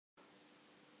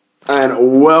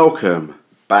And welcome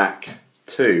back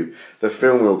to the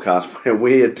Film Wheelcast, where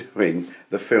we are doing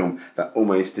the film that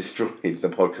almost destroyed the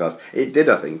podcast. It did,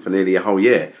 I think, for nearly a whole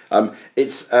year.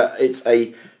 It's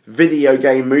a video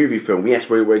game movie film. Yes,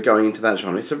 we're going into that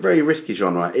genre. It's a very risky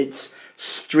genre. It's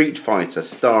Street Fighter,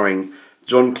 starring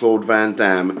Jean-Claude Van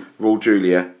Damme, Raul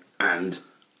Julia, and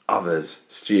others.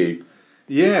 Stu.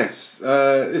 Yes,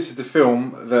 this is the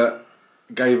film that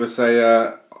gave us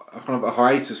a kind of a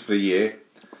hiatus for a year,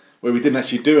 where we didn't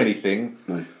actually do anything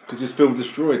because this film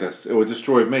destroyed us, or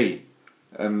destroyed me,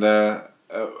 and I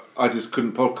just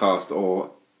couldn't podcast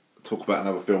or talk about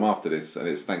another film after this, and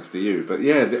it's thanks to you. But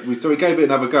yeah, so we gave it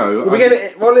another go. We gave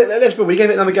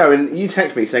it another go, and you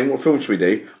texted me saying, "What film should we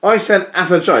do?" I said,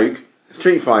 as a joke,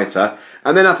 Street Fighter,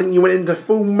 and then I think you went into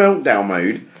full meltdown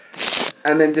mode,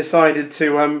 and then decided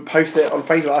to post it on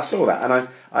Facebook. I saw that, and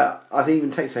I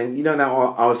even texted saying, "You know that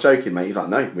I was joking, mate." He's like,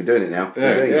 "No, we're doing it now."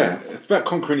 Yeah. It's about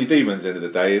conquering your demons at the end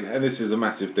of the day, and this is a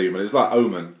massive demon. It's like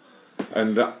Omen,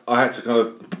 and I had to kind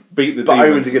of beat the demons. But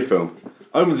Omen's a good film.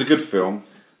 Omen's a good film.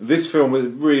 This film was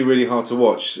really, really hard to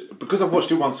watch because I've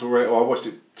watched it once already, or I watched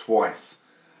it twice,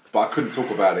 but I couldn't talk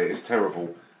about it. It's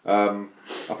terrible. I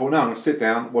thought, no, I'm going to sit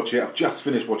down, watch it. I've just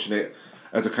finished watching it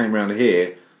as I came around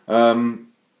here.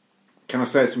 Can I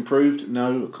say it's improved?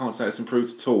 No, I can't say it's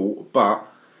improved at all. But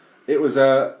it was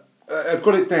I've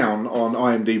got it down on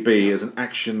IMDb as an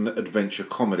action-adventure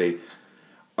comedy.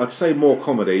 I'd say more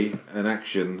comedy and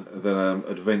action than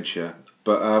adventure.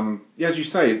 But yeah, as you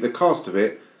say, the cast of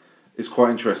it is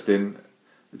quite interesting.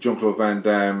 Jean-Claude Van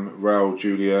Damme, Raul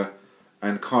Julia,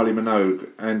 and Kylie Minogue,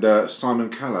 and Simon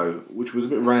Callow, which was a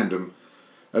bit random.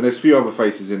 And there's a few other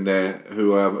faces in there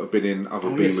who have been in other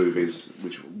B movies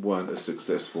which weren't as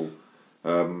successful.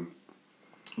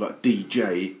 Like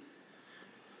DJ,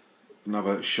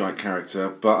 another shite character.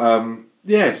 But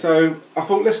yeah, so I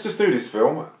thought, let's just do this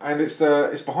film, and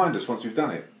it's behind us once we've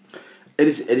done it. It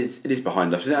is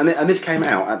behind us, and this came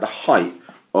out at the height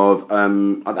of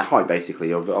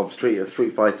basically of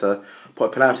Street Fighter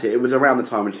popularity. It was around the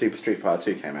time when Super Street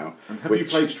Fighter 2 came out. And have you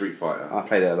played Street Fighter? I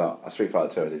played it a lot. Street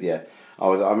Fighter 2 I did, yeah. I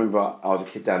remember I was a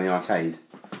kid down the arcade,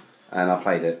 and I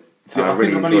played it. See, I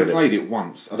think I've only played it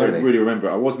once. I don't really remember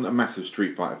it. I wasn't a massive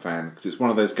Street Fighter fan because it's one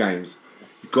of those games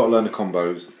you've got to learn the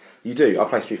combos. You do. I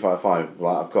play Street Fighter 5.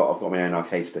 Like I've got my own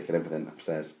arcade stick and everything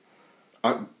upstairs.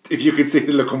 If you could see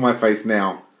the look on my face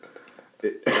now,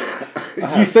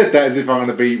 you said that as if I'm going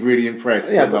to be really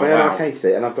impressed. Yeah, I've got my own arcade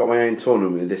stick, and I've got my own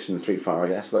tournament edition of Street Fighter.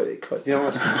 That's like it cost. You know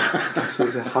what?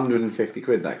 It's 150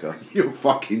 quid that cost. You're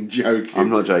fucking joking.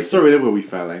 I'm not joking. Sorry, there will be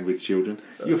foul language, children.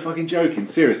 You're fucking joking.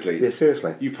 Seriously. Yeah,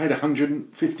 seriously. You paid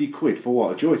 150 quid for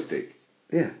what? A joystick?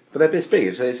 Yeah, but they're this big.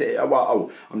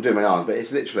 I'm doing my arms, but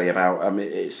it's literally about.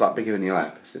 It's like bigger than your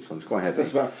lap. It's quite heavy.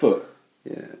 That's about a foot.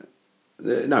 Yeah.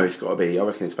 No, it's got to be. I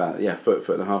reckon it's about foot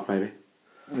and a half maybe.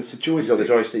 And it's a joystick. You got the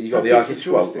joystick. You got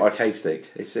the arcade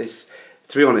stick. It's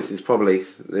to be honest, it's probably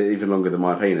even longer than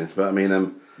my penis. But I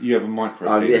mean, you have a micro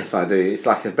penis. Yes, I do. It's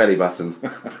like a belly button.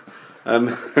 And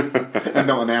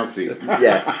not an outie.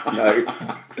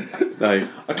 Yeah. No.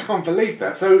 I can't believe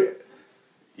that. So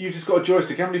you've just got a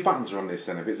joystick. How many buttons are on this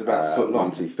then? If it's about a foot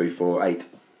long. 1, 2, 3, 4, 8.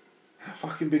 How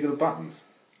fucking big are the buttons?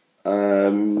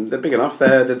 They're big enough.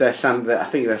 I think they're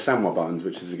Sanwa buttons,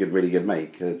 which is a really good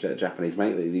make, Japanese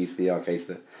make that they use for the arcades.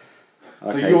 So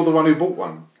you're the one who bought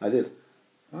one? I did.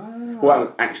 Oh.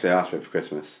 Well, actually, I asked for it for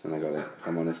Christmas, and I got it. If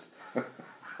I'm honest.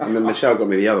 And then Michelle got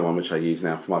me the other one, which I use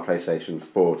now for my PlayStation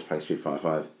 4 to play Street Fighter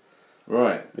 5.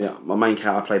 Right. Yeah, my main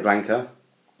character, I play Blanca.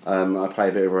 I play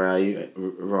a bit of Ryu,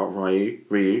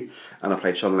 and I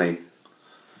play Chun-Li,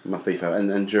 my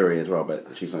FIFA, and Juri as well,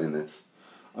 but she's not in this.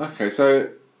 Okay,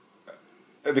 so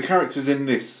the characters in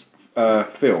this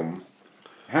film,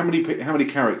 how many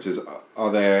characters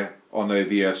are there on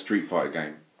the Street Fighter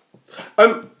game?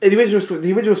 The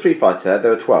original Street Fighter,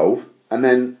 there were 12, and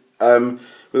then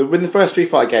when the first Street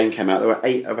Fighter game came out, there were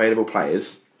 8 available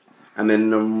players, and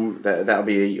then that'll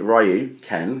be Ryu,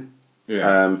 Ken,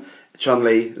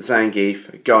 Chun-Li,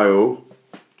 Zangief, Guile,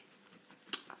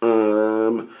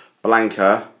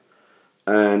 Blanca,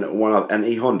 and one other, and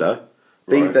E Honda.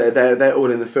 Right. They're all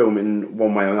in the film in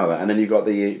one way or another, and then you've got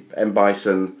the M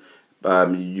Bison,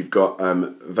 you've got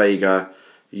Vega,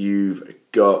 you've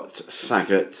got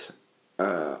Sagat,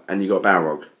 and you've got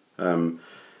Balrog.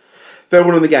 They're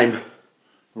all in the game.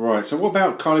 Right. So what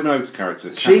about Kylie Minogue's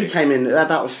character? She came in.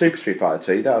 That was Super Street Fighter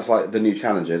 2. That was like the new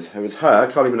challengers. It was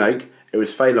her, Kylie Minogue. It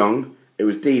was Fei Long. It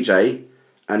was DJ,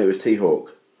 and it was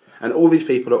T-Hawk. And all these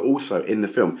people are also in the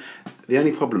film. The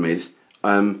only problem is.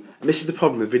 This is the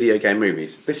problem with video game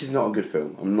movies. This is not a good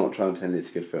film. I'm not trying to pretend it's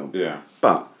a good film. Yeah.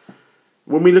 But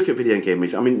when we look at video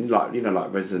games, I mean, like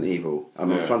like Resident Evil.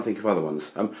 I'm Yeah. trying to think of other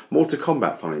ones. Mortal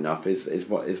Kombat, funnily enough, is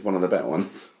one of the better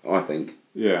ones. I think.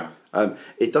 Yeah.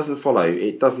 It does not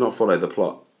follow the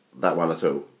plot that well at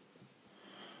all,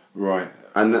 Right.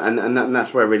 and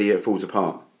that's where really it falls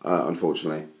apart.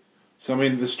 Unfortunately. So I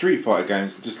mean, the Street Fighter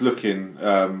games. Just looking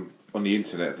on the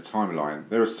internet at the timeline,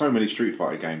 there are so many Street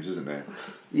Fighter games, isn't there?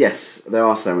 Yes, there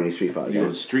are so many Street Fighter You got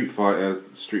games. Street Fighter,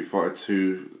 Street Fighter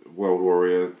 2, World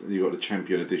Warrior. You got the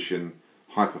Champion Edition,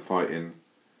 Hyper Fighting,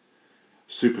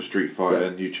 Super Street Fighter,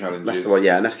 New Challenges. That's the one,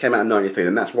 yeah, and that came out in '93,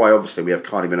 and that's why obviously we have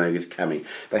Kylie Minogue's Cammy.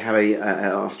 They have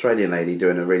an Australian lady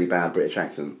doing a really bad British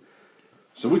accent.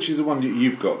 So which is the one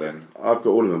you've got then? I've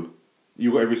got all of them.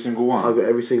 You got every single one. I've got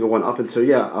every single one up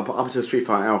until up until Street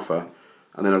Fighter Alpha,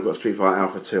 and then I've got Street Fighter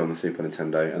Alpha 2 on the Super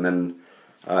Nintendo, and then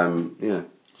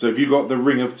So have you got the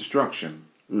Ring of Destruction?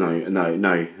 No,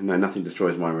 nothing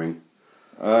destroys my ring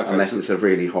Okay, unless it's a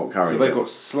really hot curry. So they've got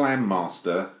Slam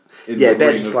Master in they're the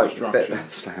Ring just of like Destruction.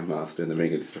 Slam Master in the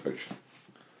Ring of Destruction.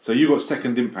 So you got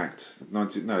Second Impact? It's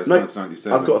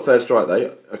 1997. I've got a Third Strike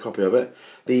though, a copy of it.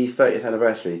 The 30th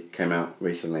anniversary came out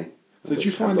recently. So do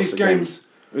you find these games?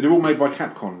 They're all made by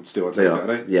Capcom still, I They take it, are, are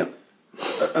they? yeah.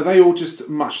 Are they all just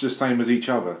much the same as each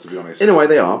other, to be honest? In a way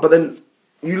they are, but then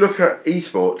you look at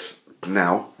esports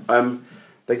now,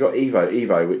 they got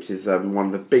Evo, which is one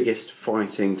of the biggest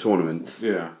fighting tournaments.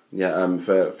 Yeah. Yeah,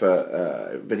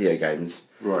 for video games.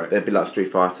 Right. They'll be like Street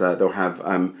Fighter, they'll have,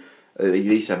 they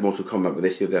used to have Mortal Kombat, but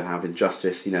this year they'll have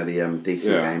Injustice, the DC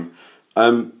game.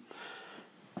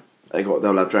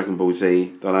 They'll have Dragon Ball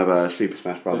Z, they'll have Super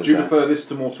Smash Brothers. Do you prefer this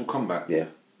to Mortal Kombat? Yeah.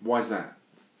 Why is that?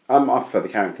 I prefer the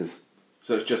characters.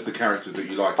 So it's just the characters that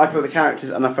you like? I prefer the characters,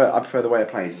 and I prefer the way it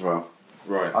plays as well.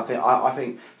 Right. I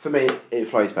think for me it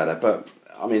flows better, but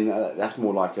I mean that's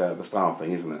more like the style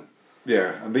thing, isn't it?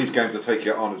 Yeah, and these games, I take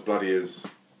it, aren't as bloody as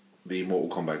the Mortal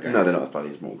Kombat games? No, they're not as bloody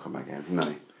as Mortal Kombat games.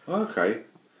 No. Okay.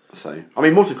 So I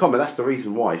mean, Mortal Kombat. That's the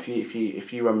reason why. If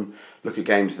you look at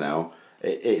games now,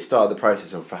 it started the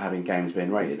process for having games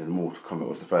being rated, and Mortal Kombat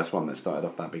was the first one that started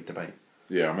off that big debate.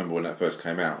 Yeah, I remember when that first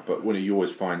came out, but when you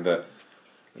always find that,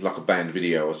 like a banned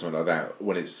video or something like that,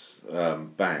 when it's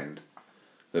banned,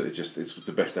 that it's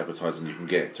the best advertising you can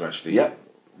get to actually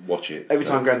watch it. Every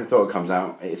time Grand Theft Auto comes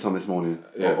out, it's on This Morning.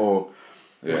 Yeah. Or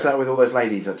what's that with all those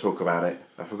ladies that talk about it?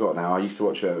 I forgot now. I used to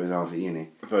watch it when I was at uni.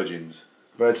 Virgins.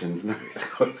 Virgins? No,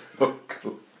 it's not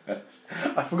called.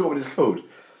 I forgot what it's called.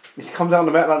 It comes out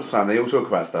about lunchtime. They all talk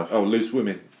about stuff. Oh, Loose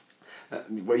Women.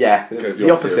 Well, yeah, Because the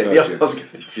opposite. of The virgins.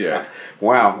 opposite. Yeah.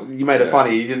 Wow, you made it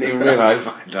funny. You didn't even realise.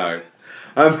 No.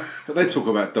 Um, But they talk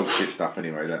about dog shit stuff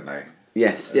anyway, don't they?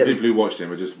 yes. And people who watch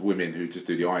them are just women who just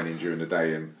do the ironing during the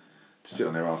day and just sit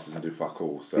on their asses and do fuck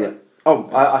all. So. Yeah. Oh,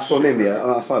 I saw Nim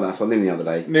I saw Nim the other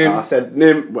day. Nim. I said,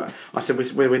 Nim. I said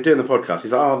we're doing the podcast.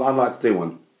 He's like, oh, I'd like to do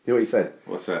one. You know what he said?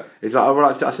 What's that? He's like, I would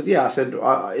like to. I said, yeah. I said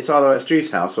it's either at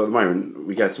Stu's house or at the moment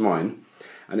we go to mine,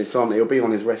 and it'll be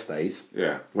on his rest days.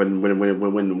 Yeah. When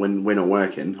we're not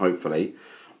working, hopefully.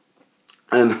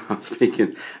 And I'm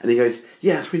speaking, and he goes,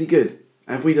 yeah, it's really good.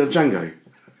 Have we done Django?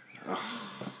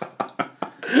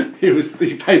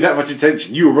 He paid that much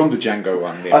attention. You were on the Django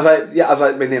one. I was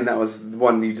like, with him, that was the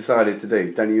one you decided to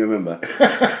do. Don't you remember?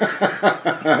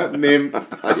 Nim.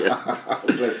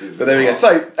 Bless his but there we go.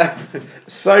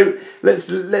 So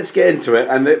let's get into it.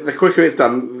 And the quicker it's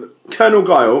done, Colonel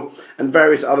Guile and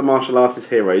various other martial artist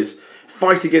heroes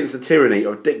fight against the tyranny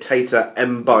of dictator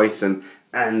M. Bison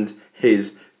and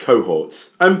his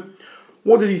cohorts.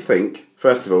 What did you think?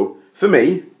 First of all, for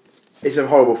me, it's a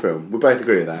horrible film. We both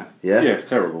agree with that. Yeah. Yeah, it's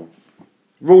terrible.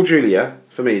 Raul Julia,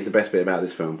 for me, is the best bit about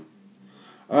this film.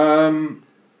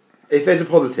 If there's a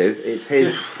positive, it's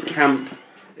his camp.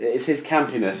 It's his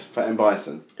campiness for M.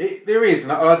 Bison. There is,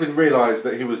 and I didn't realise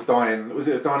that he was dying. Was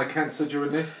it dying of cancer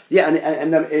during this? Yeah,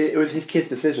 and it was his kid's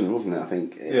decision, wasn't it? I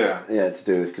think. Yeah. Yeah, to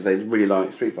do this because they really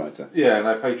like Street Fighter. Yeah, and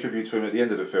I pay tribute to him at the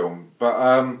end of the film.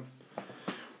 But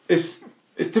it's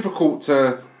difficult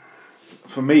to.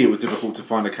 For me, it was difficult to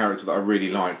find a character that I really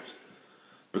liked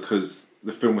because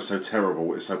the film was so terrible.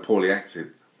 It was so poorly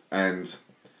acted, and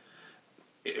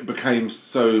it became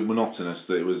so monotonous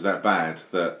that it was that bad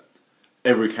that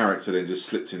every character then just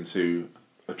slipped into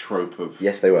a trope of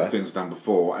things done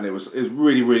before, and it was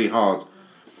really, really hard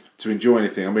to enjoy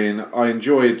anything. I mean, I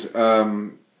enjoyed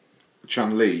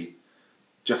Chun-Li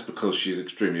just because she's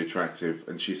extremely attractive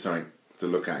and she's something to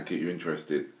look at and keep you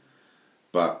interested,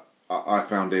 but I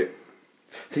found it.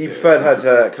 So you preferred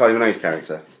her to Kylie Minogue's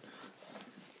character?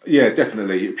 Yeah,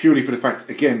 definitely. Purely for the fact,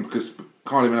 again, because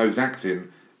Kylie Minogue's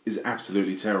acting is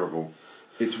absolutely terrible.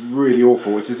 It's really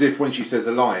awful. It's as if when she says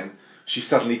a line, she's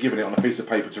suddenly given it on a piece of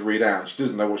paper to read out. She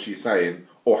doesn't know what she's saying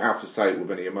or how to say it with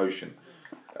any emotion.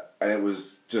 And it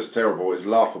was just terrible. It was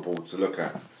laughable to look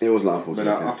at. It was laughable to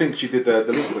look I at. think she did the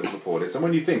Lincolns before this. And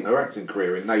when you think her acting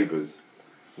career in Neighbours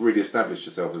really established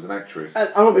herself as an actress.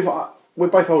 We're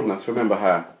both old enough to remember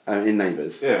her in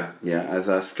Neighbours. Yeah. Yeah,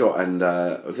 as Scott and,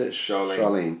 was it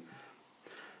Charlene.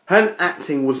 Her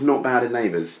acting was not bad in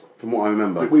Neighbours, from what I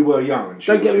remember. We were young and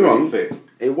she Don't was get me really wrong, fit.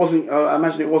 it wasn't, I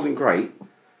imagine it wasn't great,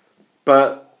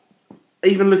 but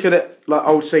even look at it, like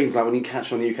old scenes, like when you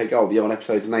catch on UK Gold, the old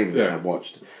episodes of Neighbours which I've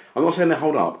watched. I'm not saying they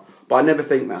hold up, but I never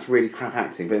think that's really crap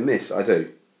acting, but in this, I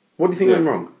do. What do you think went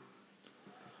wrong?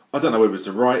 I don't know whether it's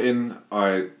the writing.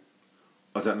 I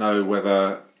don't know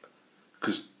whether...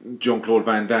 Because Jean-Claude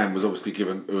Van Damme was obviously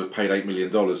was paid $8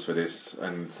 million for this,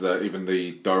 and even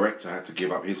the director had to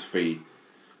give up his fee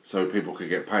so people could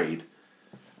get paid.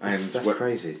 And That's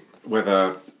crazy.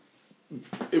 Whether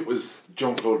it was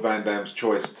Jean-Claude Van Damme's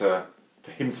choice for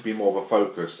him to be more of a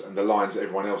focus, and the lines that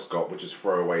everyone else got were just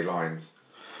throwaway lines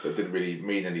that didn't really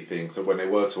mean anything. So when they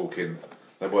were talking,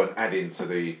 they weren't adding to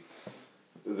the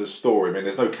story. I mean,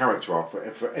 there's no character arc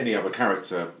for any other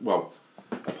character. Well,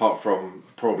 apart from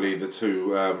probably the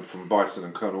two from Bison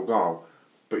and Colonel Gile,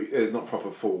 but there's not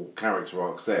proper full character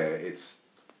arcs there. It's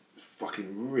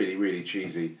fucking really, really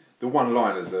cheesy. The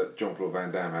one-liners that Jean-Claude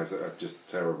Van Damme has are just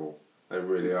terrible. They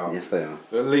really are. Yes, they are.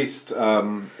 At least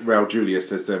Raul Julia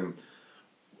says them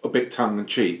a bit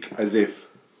tongue-in-cheek, as if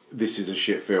this is a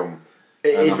shit film.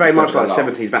 It's very much like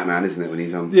 70s Batman, isn't it, when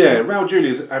he's on... Yeah, Raul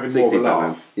Julia's having more of a laugh.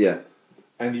 Batman. Yeah.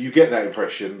 And you get that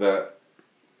impression that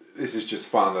this is just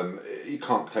fun and you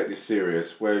can't take this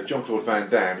serious. Where Jean-Claude Van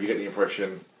Damme, you get the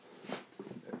impression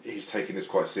he's taking this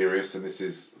quite serious and this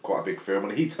is quite a big film.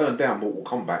 And he turned down Mortal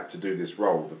Kombat to do this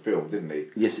role, the film, didn't he?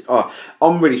 Yes. Oh,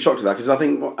 I'm really shocked at that because I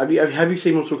think... Have you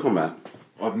seen Mortal Kombat?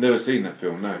 I've never seen that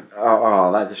film, no.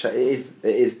 That's a shame. It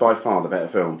is by far the better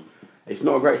film. It's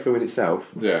not a great film in itself.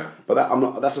 Yeah.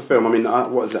 But that's a film. I mean,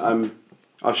 what is it?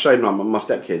 I've shown my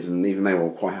stepkids, and even they were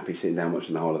quite happy sitting down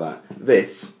watching the whole of that.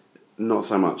 This, not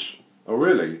so much. Oh,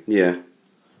 really? Yeah.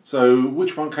 So,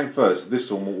 which one came first, this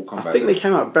or Mortal Kombat? I think they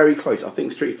came out very close. I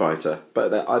think Street Fighter,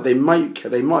 but they might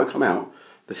have come out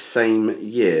the same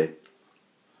year.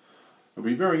 It'll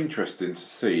be very interesting to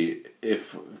see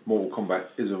if Mortal Kombat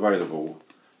is available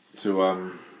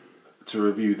to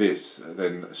review this, and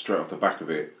then straight off the back of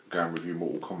it, go and review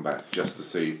Mortal Kombat just to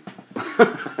see.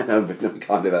 No, we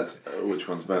can't do that. Which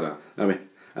one's better? I mean,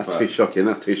 that's too shocking.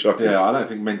 That's too shocking. Yeah, I don't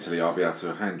think mentally I'll be able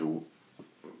to handle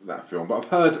that film. But I've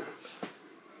heard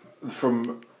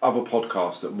from other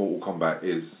podcasts that Mortal Kombat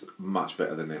is much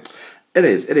better than this. It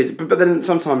is. But then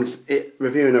sometimes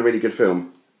reviewing a really good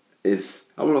film is...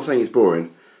 I'm not saying it's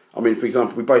boring. I mean, for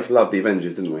example, we both loved The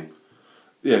Avengers, didn't we?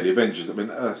 Yeah, The Avengers. I mean,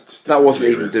 that wasn't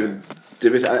even...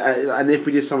 And if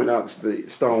we did something like the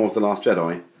Star Wars The Last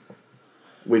Jedi,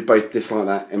 we'd both dislike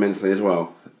that immensely as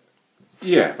well.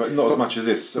 Yeah, but not as much as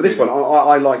this. But this one,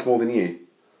 I like more than you.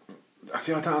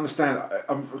 See, I don't understand.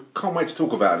 I can't wait to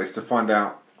talk about this to find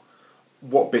out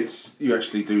what bits you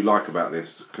actually do like about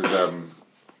this. Because,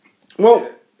 well...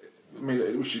 I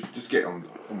mean, we should just get on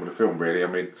with the film, really. I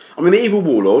mean, the evil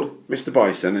warlord, Mr.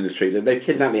 Bison in the street, they've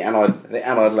kidnapped the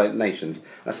Allied nations.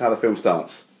 That's how the film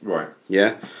starts. Right.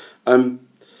 Yeah. Along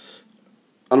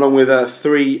with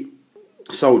 3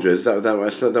 soldiers that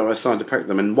were assigned to protect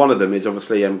them, and one of them is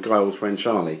obviously Guile's friend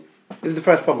Charlie. This is the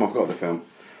first problem I've got with the film.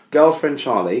 Guile's friend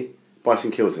Charlie,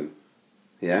 Bison kills him.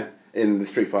 Yeah. In the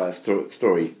Street Fighter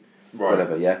story. Right.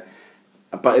 Whatever. Yeah.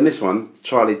 But in this one,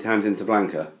 Charlie turns into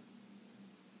Blanca.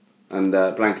 And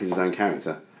Blanca's his own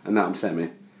character, and that upset me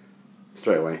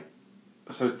straight away.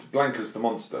 So Blanca's the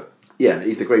monster? Yeah,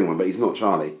 he's the green one, but he's not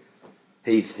Charlie.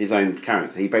 He's his own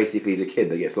character. He basically is a kid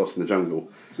that gets lost in the jungle.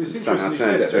 So it's and somehow interesting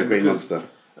you say turns that, into a green because monster.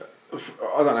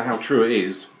 I don't know how true it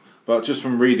is, but just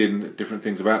from reading different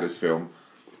things about this film,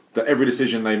 that every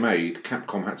decision they made,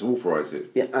 Capcom had to authorise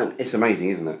it. Yeah, and it's amazing,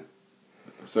 isn't it?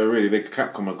 So really,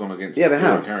 Capcom have gone against they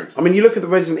have. characters. I mean, you look at the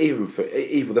Resident Evil,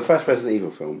 the first Resident Evil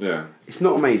film. Yeah. It's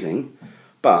not amazing,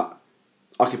 but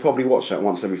I could probably watch that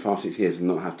once every 5-6 years and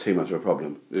not have too much of a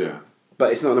problem. Yeah.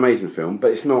 But it's not an amazing film. But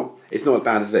it's not as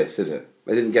bad as this, is it?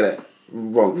 They didn't get it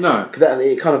wrong. No. Because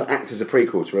it kind of acts as a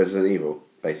prequel to Resident Evil,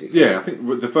 basically. Yeah, I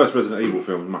think the first Resident Evil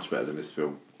film is much better than this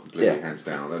film, completely, Yeah. hands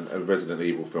down. And a Resident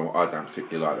Evil film, I don't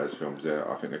particularly like those films.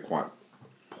 I think they're quite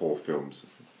poor films.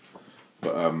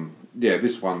 But yeah,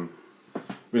 this one, I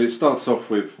mean, it starts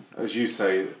off with, as you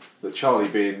say, that Charlie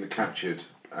being captured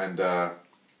and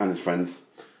his friends.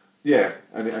 Yeah,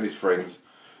 and his friends.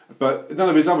 But none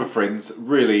of his other friends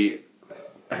really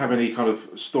have any kind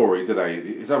of story, do they?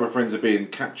 His other friends are being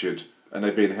captured and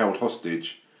they're being held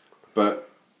hostage, but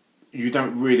you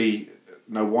don't really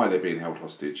know why they're being held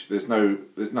hostage. There's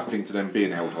nothing to them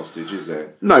being held hostage, is there?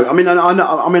 No, I mean,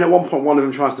 I mean, at one point, one of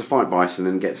them tries to fight Bison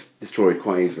and gets destroyed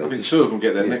quite easily. I think two of them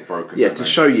get their neck broken. Yeah, to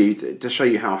show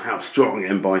you how strong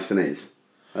M. Bison is.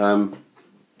 But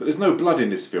there's no blood in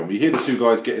this film. You hear the two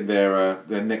guys getting their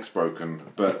necks broken,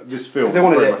 but this film They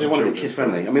wanted it kid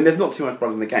friendly. I mean, there's not too much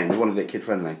blood in the game. They wanted it kid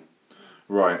friendly.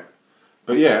 Right,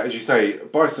 but yeah, as you say,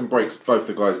 Bison breaks both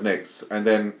the guys' necks, and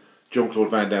then Jean-Claude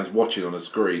Van Damme's watching on a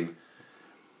screen.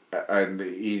 And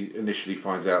he initially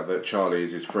finds out that Charlie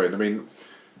is his friend. I mean,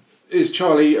 is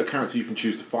Charlie a character you can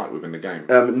choose to fight with in the game?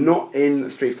 Not in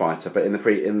Street Fighter, but in the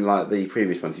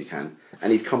previous ones you can.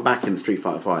 And he's come back in Street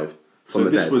Fighter 5 from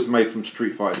the dead. So this was made from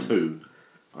Street Fighter 2?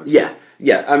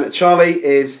 Yeah.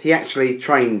 Charlie he actually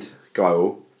trained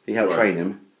Guile. He helped train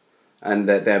him. And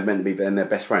they're meant to be they're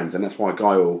best friends. And that's why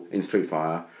Guile in Street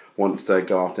Fighter wants to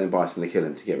go after M. Bison to kill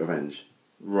him to get revenge.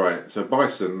 Right, so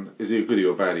Bison, is he a goodie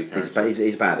or baddie character?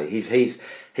 He's baddie. He's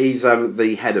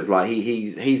the head of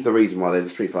he's the reason why there's a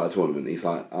Street Fighter tournament. He's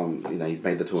like he's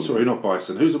made the tournament. Sorry, not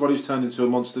Bison. Who's the one who's turned into a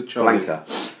monster? Charlie.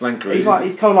 Blanka.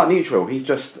 He's kind of like neutral. He's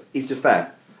just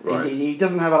there. Right. He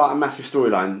doesn't have a massive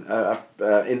storyline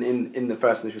in the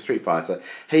first initial Street Fighter.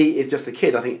 He is just a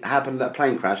kid. I think it happened that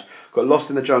plane crash. Got lost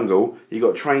in the jungle. He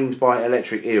got trained by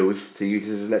electric eels to use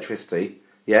his electricity.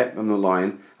 Yeah, I'm not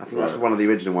lying. I think that's one of the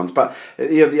original ones. But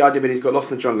the idea being he's got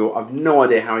lost in the jungle. I've no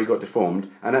idea how he got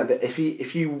deformed. And if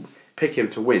you pick him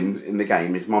to win in the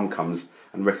game, his mum comes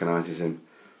and recognises him.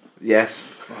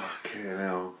 Yes. Fucking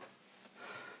hell.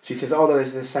 She says, "Oh,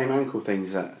 there's the same ankle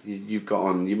things that you've got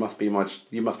on. You must be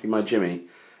my Jimmy."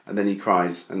 And then he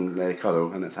cries and they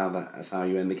cuddle, and that's how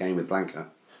you end the game with Blanka.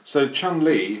 So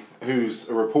Chun-Li, who's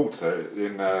a reporter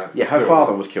in her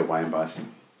father was killed by M.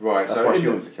 Bison. Right, that's why she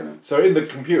wanted to kill him. So in the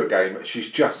computer game,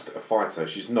 she's just a fighter.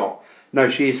 She's not. No,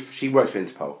 she works for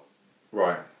Interpol.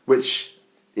 Right. Which,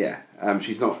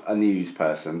 she's not a news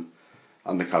person,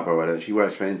 undercover or whatever. She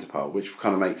works for Interpol, which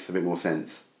kind of makes a bit more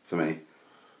sense to me.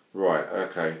 Right.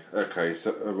 Okay.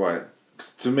 So right.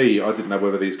 'Cause to me, I didn't know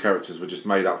whether these characters were just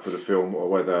made up for the film or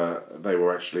whether they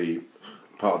were actually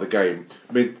part of the game.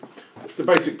 I mean, the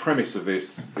basic premise of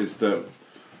this is that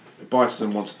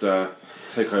Bison wants to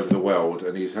take over the world,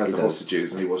 and he's had the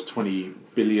hostages, and he wants $20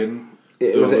 billion.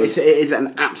 It is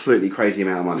an absolutely crazy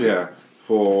amount of money. Yeah,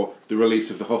 for the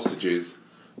release of the hostages.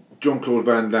 Jean-Claude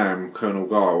Van Damme, Colonel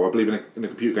Guile, I believe in the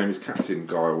computer game is Captain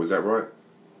Guile. Is that right?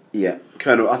 Yeah,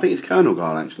 Colonel. I think it's Colonel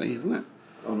Guile actually, isn't it?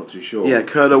 I'm not too sure. Yeah,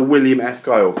 Colonel William F.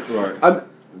 Guile. Right.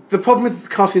 The problem with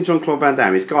casting Jean-Claude Van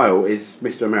Damme is Guile is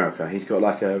Mr. America. He's got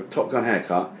like a Top Gun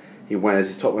haircut. He wears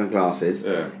his Top Gun glasses.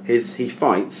 Yeah. He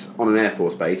fights on an Air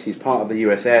Force base. He's part of the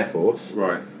US Air Force.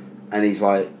 Right. And he's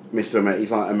like Mr. America.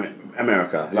 He's like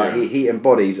America. Like he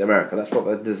embodies America. That's what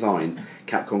the design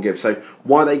Capcom gives. So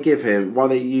why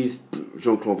they use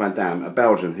Jean-Claude Van Damme, a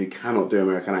Belgian who cannot do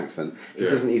American accent? He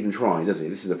doesn't even try, does he?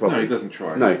 This is the problem. No, he doesn't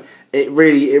try. No, it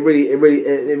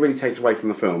really takes away from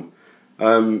the film.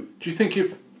 Do you think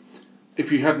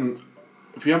if you haven't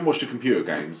watched the computer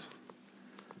games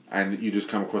and you just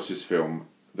come across this film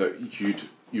that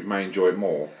you may enjoy it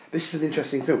more? This is an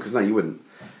interesting film because no, you wouldn't.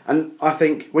 And I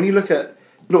think when you look at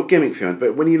not gimmick films,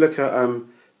 but when you look at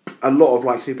a lot of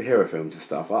like superhero films and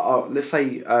stuff, let's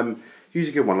say use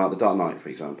a good one like The Dark Knight, for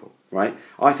example. Right?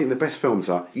 I think the best films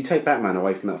are you take Batman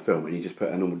away from that film and you just put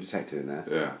a normal detective in there.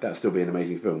 Yeah. That'd still be an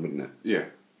amazing film, wouldn't it? Yeah.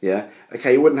 Yeah.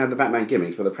 Okay, you wouldn't have the Batman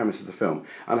gimmicks, but the premise of the film.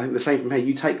 And I think the same from here.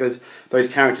 You take those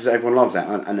characters that everyone loves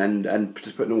out and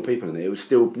just put normal people in there. It was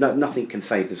still nothing can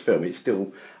save this film. It's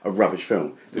still a rubbish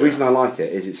film. The reason I like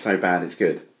it is it's so bad it's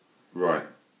good. Right.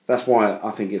 That's why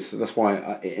I think it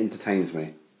entertains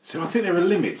me. So I think there are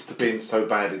limits to being so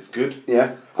bad it's good.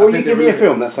 Yeah. Well, you give me a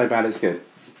film that's so bad it's good.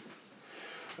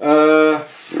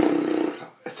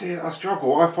 See, I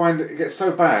struggle. I find it gets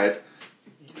so bad.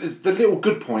 The little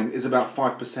good point is about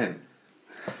 5%.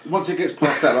 Once it gets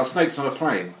past that, like Snakes on a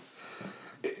Plane,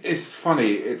 it's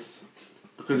funny. It's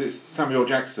because it's Samuel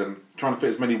Jackson trying to fit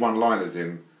as many one-liners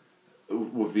in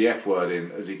with the F word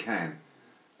in as he can,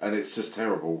 and it's just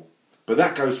terrible. But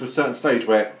that goes to a certain stage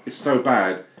where it's so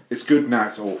bad, it's good, now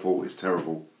it's awful, it's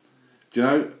terrible. Do you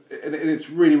know? And it's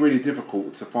really, really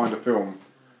difficult to find a film,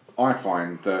 I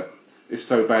find, that is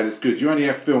so bad it's good. You only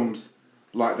have films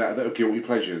like that are guilty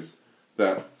pleasures,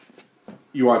 that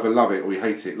you either love it or you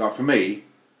hate it. Like for me,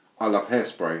 I love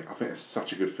Hairspray. I think it's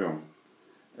such a good film.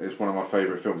 It's one of my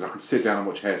favourite films. I could sit down and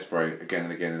watch Hairspray again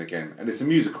and again and again. And it's a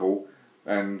musical,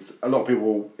 and a lot of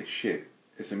people, it's shit.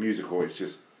 It's a musical, it's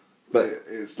just... But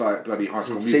it's like bloody High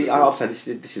School Musical. See, I'll say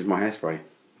this is my Hairspray.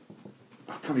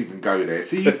 don't even go there.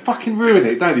 See, you fucking ruin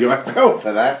it, don't you? I fell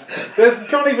for that.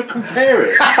 Can't even compare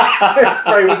it.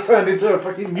 Hairspray was turned into a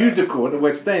fucking musical at the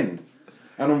West End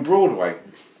and on Broadway.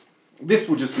 This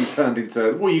will just be turned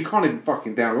into... Well, you can't even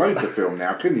fucking download the film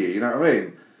now, can you? You know what I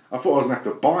mean? I thought I was going to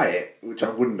have to buy it, which I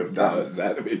wouldn't have done.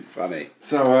 That'd have been funny.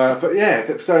 So, but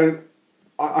yeah, so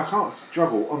I can't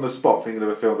struggle on the spot thinking of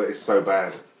a film that is so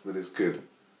bad that it's good.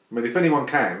 I mean, if anyone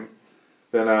can,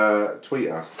 then tweet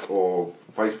us or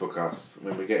Facebook us. I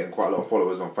mean, we're getting quite a lot of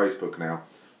followers on Facebook now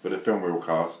for the Film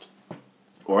Reelcast,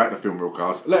 or at the Film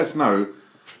Reelcast. Let us know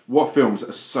what films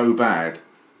are so bad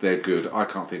they're good. I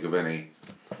can't think of any.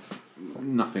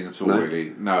 Nothing at all,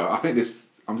 really. No, I think this...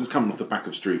 I'm just coming off the back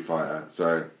of Street Fighter,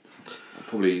 so I'm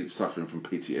probably suffering from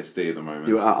PTSD at the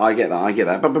moment. I get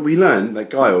that. But we learn that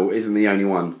Guile isn't the only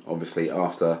one, obviously,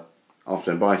 after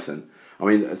Bison. I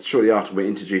mean, shortly after we're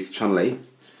introduced to Chun-Li.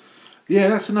 Yeah,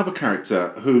 that's another character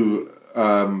who...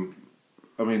 I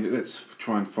mean, let's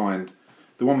try and find...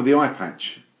 The one with the eye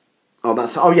patch.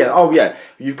 Oh yeah.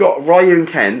 You've got Ryu and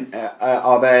Ken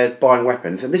are there buying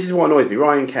weapons, and this is what annoys me.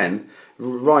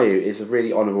 Ryu is a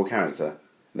really honourable character.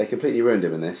 They completely ruined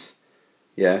him in this.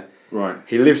 Yeah. Right.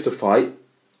 He lives to fight.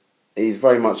 He's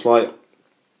very much like...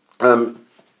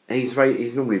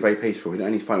 he's normally very peaceful. He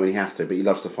only fight when he has to, but he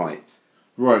loves to fight.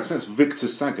 Right, because that's Victor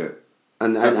Sagat.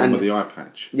 And with the eye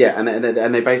patch. Yeah,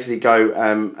 and they basically go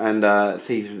and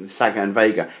see Sagat and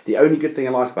Vega. The only good thing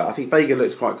I like about it, I think Vega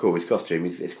looks quite cool. His costume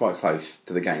is quite close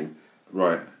to the game.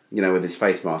 Right. You know, with his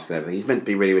face mask and everything. He's meant to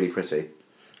be really, really pretty.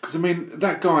 Because I mean,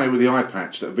 that guy with the eye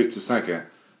patch, that Victor Sagat.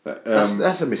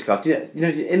 That's a miscast. You know,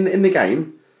 in the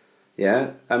game,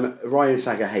 yeah, Ryu and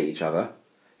Sagat hate each other.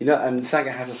 You know, and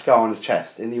Sagat has a scar on his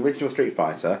chest. In the original Street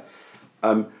Fighter,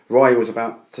 Ryu was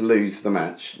about to lose the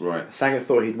match. Right. Sagat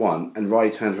thought he'd won, and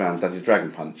Ryu turns around and does his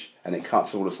dragon punch, and it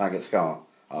cuts all of Sagat's scar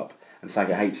up, and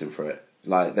Sagat hates him for it.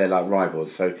 Like they're like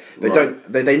rivals, so they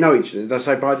they know each other.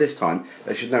 So by this time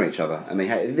they should know each other, and they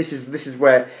hate. This is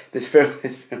where this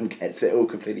film gets it all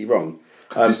completely wrong.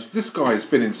 This guy's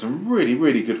been in some really,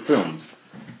 really good films.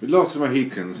 With Lots of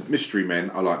Mohicans, Mystery Men.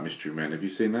 I like Mystery Men. Have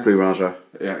you seen that? Blue Raja.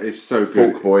 Yeah, it's so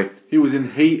good. Fork Boy. He was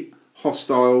in Heat,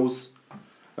 Hostiles.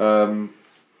 What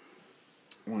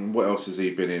else has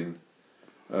he been in?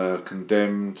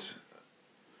 Condemned.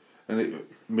 And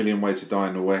Million Ways to Die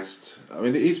in the West. I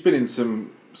mean, he's been in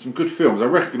some good films. I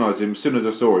recognised him as soon as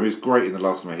I saw him. He was great in The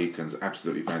Last of the Mohicans.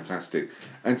 Absolutely fantastic.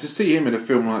 And to see him in a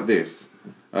film like this...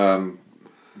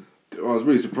 I was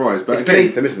really surprised. But it's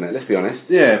beneath them, isn't it? Let's be honest.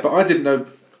 Yeah, but I didn't know...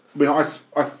 I mean, I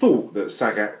thought that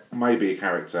Sagat may be a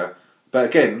character, but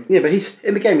again... Yeah, but he's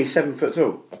in the game, he's 7 foot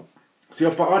tall. See,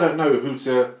 but I don't know who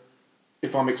to...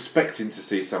 If I'm expecting to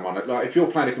see someone... Like, if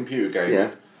you're playing a computer game...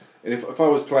 Yeah. And if I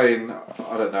was playing...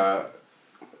 I don't know...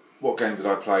 What game did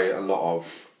I play a lot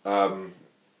of?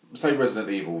 Say Resident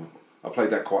Evil. I played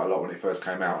that quite a lot when it first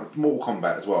came out. Mortal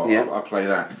Kombat as well. Yeah. I play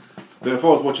that. But if I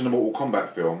was watching a Mortal Kombat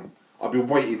film... I've been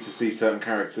waiting to see certain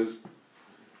characters,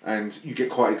 and you get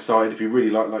quite excited if you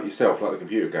really like yourself, like the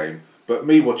computer game. But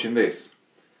me watching this,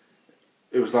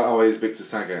 it was like, oh, here's Victor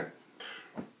Sagat.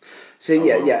 See,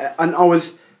 yeah, and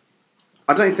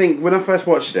I don't think, when I first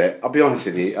watched it, I'll be honest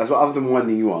with you, other than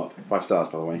winding you up, 5 stars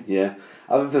by the way, yeah,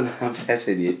 other than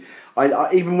upsetting you,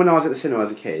 I even when I was at the cinema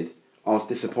as a kid, I was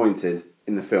disappointed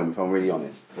in the film, if I'm really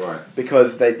honest. Right.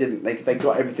 Because they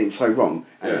got everything so wrong.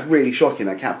 And it's really shocking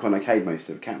that Capcom okayed most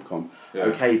of it.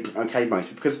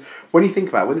 Because when you think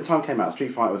about it, when the time came out, Street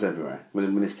Fighter was everywhere.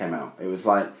 When this came out, it was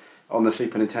like on the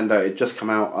Super Nintendo. It just come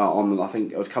out I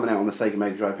think it was coming out on the Sega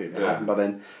Mega Drive. It happened by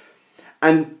then.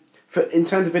 And in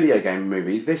terms of video game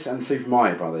movies, this and Super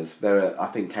Mario Brothers, I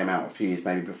think came out a few years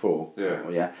maybe before.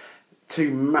 Yeah.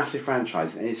 2 massive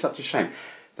franchises, and it's such a shame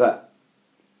that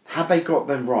had they got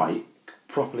them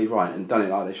properly right and done it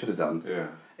like they should have done,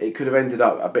 it could have ended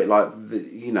up a bit like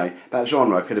that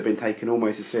genre could have been taken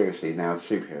almost as seriously as now as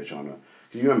the superhero genre.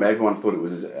 Because you remember, everyone thought it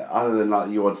was, other than like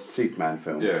the odd Superman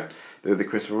film, the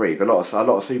Christopher Reeve, a lot of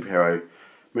superhero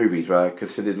movies were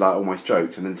considered like almost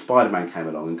jokes, and then Spider-Man came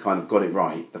along and kind of got it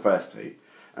right, the first 2,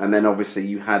 and then obviously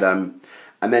you had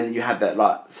that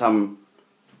like some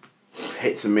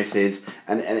hits and misses,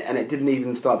 and it didn't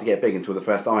even start to get big until the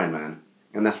first Iron Man,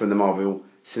 and that's when the Marvel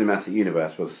Cinematic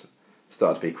Universe was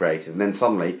started to be created, and then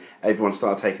suddenly everyone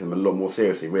started taking them a lot more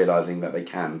seriously, realising that they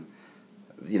can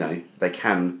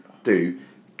do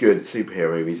good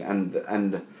superhero movies, and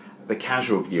the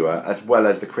casual viewer as well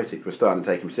as the critic were starting to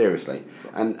take them seriously,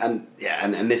 and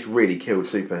this really killed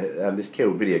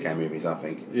killed video game movies, I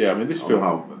think. Yeah, I mean, this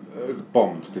film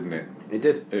bombed, didn't it? It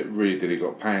did. It really did. It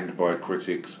got panned by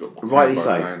critics. Rightly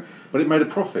so. But it made a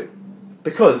profit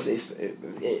because it's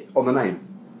on the name.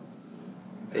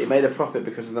 It made a profit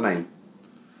because of the name.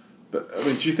 But I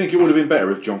mean, do you think it would have been better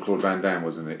if Jean-Claude Van Damme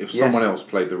was in it? If someone else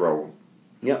played the role?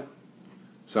 Yep.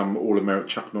 Some all-American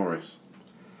Chuck Norris.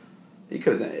 He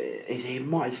could have. He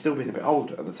might have still been a bit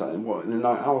older at the time. What?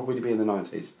 How would he be in the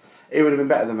 90s? It would have been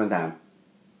better than Van Damme.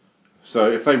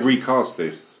 So if they recast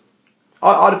this,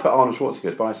 I'd have put Arnold Schwarzenegger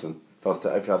as Bison if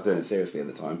I was doing it seriously at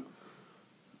the time.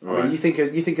 right? I mean, you think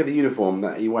of the uniform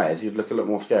that he wears, he'd look a lot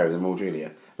more scary than Raul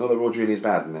Julia. Not that Raul Julia's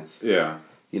bad in this. Yeah.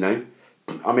 You know,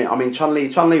 I mean,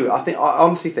 Chun-Li. I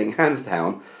honestly think, hands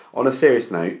down, on a serious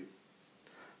note,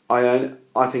 I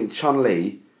think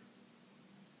Chun-Li,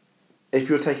 if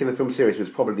you're taking the film serious, was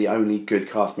probably the only good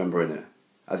cast member in it.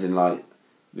 As in, like...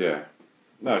 Yeah.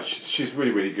 No, she's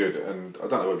really, really good, and I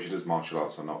don't know whether she does martial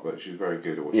arts or not, but she's very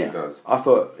good at what she does. I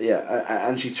thought,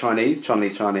 and she's Chinese.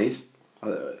 Chun-Li's Chinese.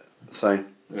 So...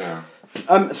 Yeah.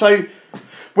 So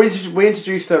we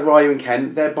introduced Ryu and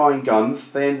Ken. They're buying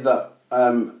guns. They ended up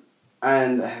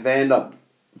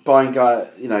buying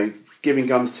giving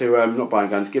guns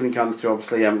to giving guns to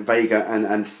obviously Vega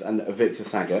and Victor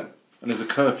Sagat. And there's a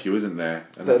curfew, isn't there?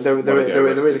 And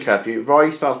There is a curfew.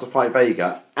 Ryu starts to fight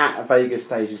Vega at Vega's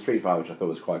stage in Street Fighter, which I thought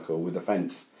was quite cool, with the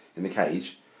fence in the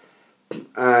cage.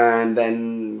 And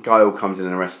then Guile comes in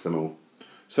and arrests them all.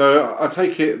 So I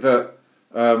take it that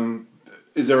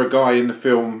is there a guy in the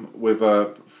film with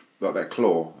like that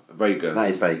claw, Vega? That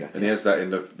is Vega, and he has that in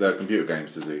the computer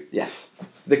games, does he? Yes,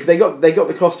 they got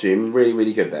the costume really,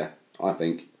 really good there, I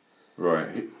think. Right.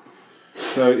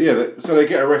 So so they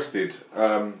get arrested,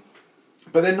 but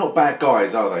they're not bad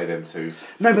guys, are they? Them two?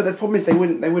 No, but the problem is they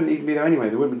wouldn't even be there anyway.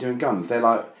 They wouldn't be doing guns. They're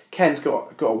like, Ken's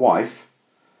got a wife,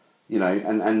 you know,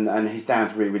 and his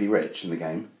dad's really, really rich in the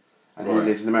game, and he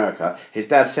lives in America. His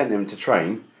dad sent him to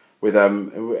train with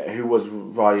who was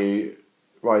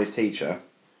Ryu's teacher,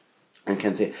 and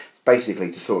Ken's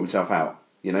basically to sort himself out,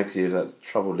 you know, because he was a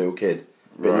troubled little kid,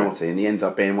 a bit naughty, and he ends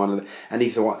up being one of the. And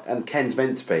he's the one, and Ken's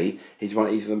meant to be. He's one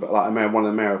of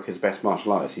America's best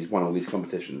martial artists. He's won all these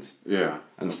competitions. Yeah.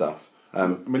 And stuff. I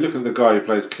mean, look at the guy who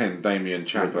plays Ken, Damien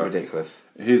Chapa. Ridiculous.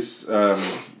 His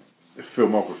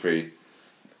filmography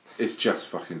is just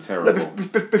fucking terrible.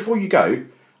 Look, before you go,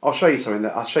 I'll show you something.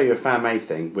 I'll show you a fan-made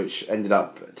thing which ended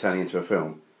up turning into a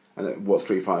film, and what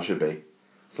Street Fighter should be.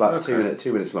 It's like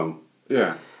 2 minutes long.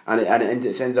 Yeah. And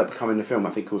it's ended up becoming a film, I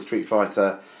think, called Street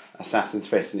Fighter Assassin's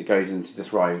Fist, and it goes into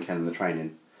just Ryu and Ken and the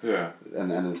training. Yeah.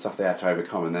 And the stuff they had to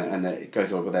overcome, and it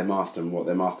goes on with their master and what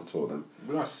their master taught them.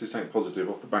 It'd be nice to see something positive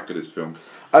off the back of this film.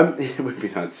 It would be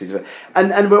nice to see that.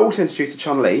 And we're also introduced to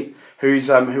Chun-Li, who's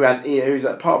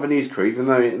a part of a news crew, even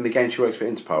though in the game she works for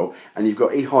Interpol. And you've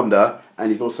got E Honda, and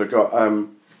you've also got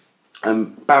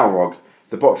Balrog,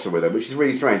 the boxer, with her, which is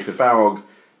really strange because Balrog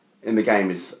in the game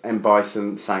is M.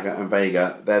 Bison, Sagat, and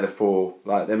Vega. They're the four,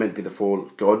 like they're meant to be the four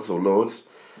gods or lords.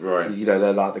 Right. You know,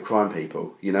 they're like the crime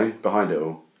people, you know, behind it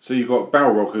all. So you've got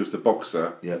Balrog, who's the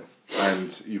boxer. Yep.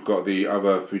 And you've got the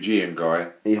other Fujian guy.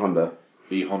 E Honda.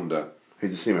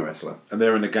 Who's a sumo wrestler. And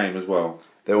they're in the game as well.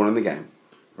 They're all in the game.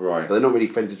 Right. But they're not really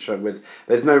friends with.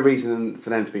 There's no reason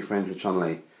for them to be friends with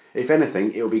Chun-Li. If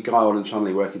anything, it'll be Guile and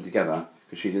Chun-Li working together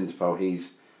because she's Interpol. He's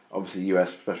obviously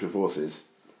US Special Forces.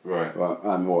 Right. Well,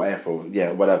 or Air Force.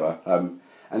 Yeah, whatever. And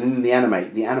in the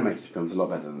animated film's a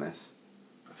lot better than this.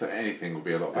 So anything would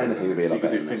be a lot better. Anything would be a lot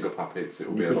better. You could do finger puppets. It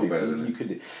would be a lot better than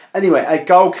this. Anyway,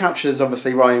 Guile captures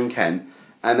obviously Ryu and Ken,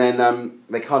 and then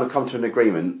they kind of come to an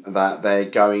agreement that they're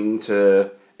going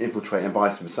to infiltrate and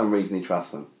Bison. For some reason, he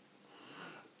trusts them.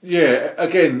 Yeah.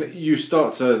 Again, you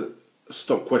start to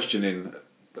stop questioning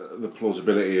the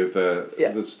plausibility of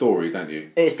the story, don't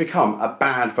you? It's become a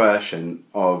bad version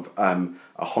of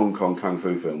a Hong Kong kung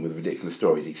fu film with ridiculous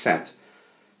stories, except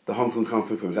the Hong Kong kung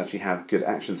fu films actually have good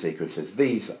action sequences.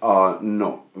 These are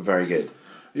not very good.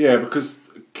 Yeah, because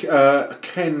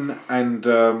Ken and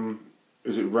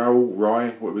is it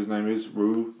Ryu, whatever his name is,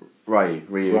 Ryu,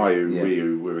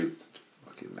 whatever his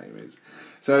fucking name is.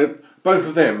 So both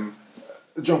of them,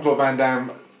 Jean-Claude Van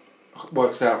Damme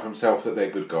works out for himself that they're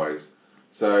good guys.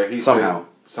 So he somehow,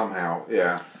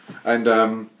 yeah,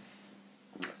 and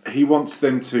he wants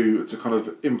them to kind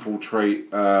of infiltrate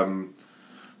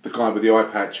the guy with the eye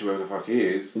patch, whoever the fuck he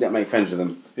is. Yeah, make friends with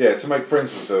them. Yeah, to make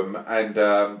friends with them, and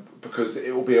because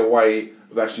it will be a way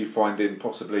of actually finding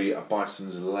possibly a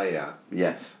Bison's lair.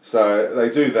 Yes. So they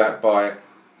do that by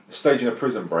staging a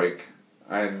prison break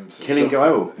and killing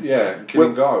Guile. Yeah,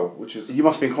 killing Guile, which is. You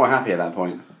must have been quite happy at that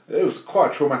point. It was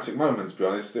quite a traumatic moment, to be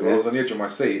honest. I was on the edge of my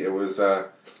seat. It was,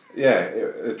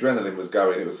 adrenaline was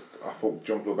going. I thought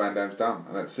Jean-Claude Van Damme's done,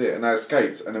 and that's it. And they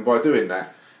escaped, and then by doing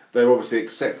that, they obviously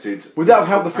accepted. Would that have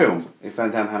helped the film if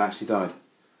Van Damme had actually died?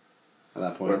 at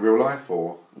that point. In real life,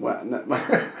 or Well, no,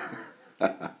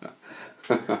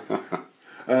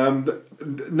 no,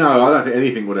 I don't think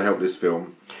anything would have helped this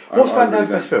film. what's Van really Damme's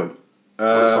best film? On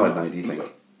a side note, do you think?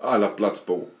 I love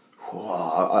Bloodsport.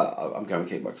 I'm going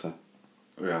Kickboxer.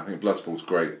 Yeah, I think Bloodsport's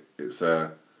great. It's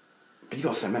But you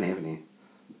got so many, haven't you?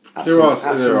 there are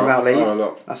Without Leave. a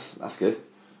lot. That's good.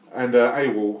 And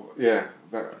AWOL, yeah,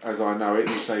 as I know it,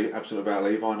 you say Absolute Without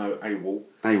Leave. I know AWOL.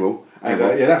 AWOL. And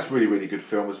yeah, that's a really, really good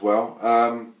film as well.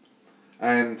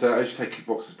 And as you say,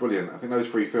 Kickboxer's brilliant. I think those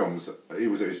three films, he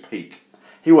was at his peak.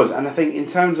 He was, and I think in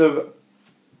terms of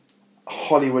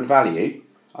Hollywood value,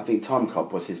 I think Time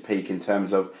Cop was his peak in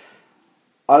terms of.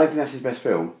 I don't think that's his best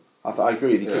film. I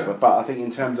agree with you, Yeah. but I think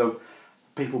in terms of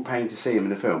people paying to see him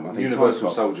in a film, I think Universal Time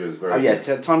Cop, Soldier is very Oh yeah,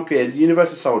 good.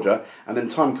 Universal Soldier, and then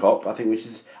Time Cop. I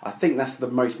think that's the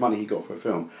most money he got for a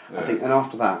film. Yeah. I think, and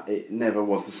after that, it never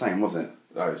was the same, was it?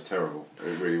 No, it was terrible.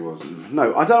 It really was.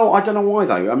 No, I don't know why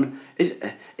though. I mean,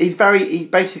 he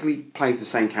basically plays the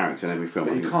same character in every film.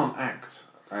 But I he think. can't act.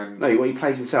 And No, well, he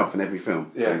plays himself in every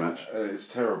film. yeah, pretty much.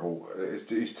 it's terrible.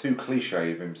 He's too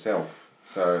cliche of himself.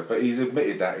 So, but he's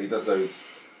admitted that he does those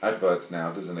adverts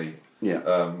now, doesn't he? Yeah.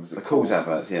 The Calls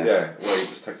adverts, yeah. Yeah, where he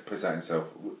just takes the piss out himself,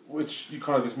 which you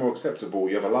kind of is more acceptable.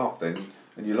 You have a laugh then,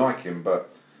 and you like him. But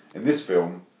in this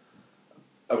film,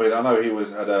 I mean, I know he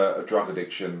had a drug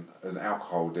addiction, an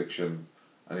alcohol addiction,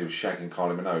 and he was shagging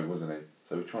Kylie Minogue, wasn't he?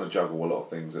 So he was trying to juggle a lot of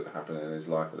things that happened in his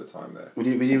life at the time there. Would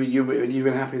you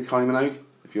been happy with Kylie Minogue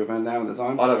if you were Van Damme at the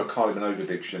time? I'd have a Kylie Minogue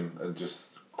addiction and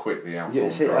just quit the alcohol. Yeah,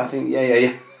 and see, I drugs. think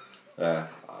yeah.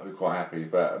 I'd be quite happy,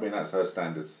 but I mean that's her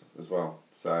standards as well.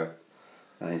 So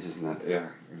That is, isn't it? yeah,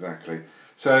 exactly.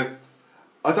 So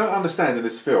I don't understand in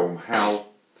this film how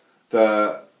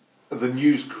the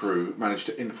news crew managed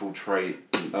to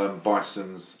infiltrate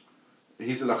Bison's.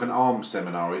 He's at like an arms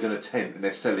seminar. He's in a tent and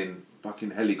they're selling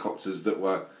fucking helicopters that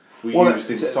were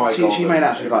used in Saigon. She made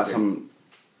out and like everything.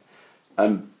 some I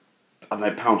don't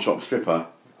know, pound shop stripper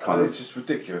kind It's of. just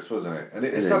ridiculous, wasn't it? And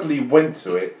it is. suddenly went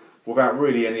to it without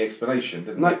really any explanation,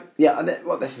 didn't No, it? yeah.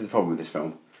 Well, this is the problem with this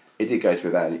film. It did go to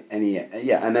without any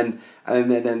yeah, and then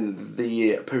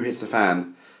the poo hits the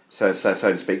fan, so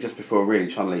to speak, just before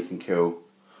really Chun-Li can kill.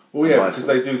 Well, yeah, Bison. because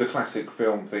they do the classic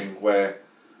film thing where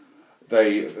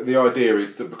the idea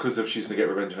is that because she's going to get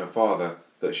revenge on her father,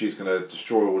 that she's going to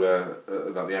destroy all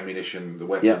the ammunition, the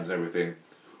weapons, and everything.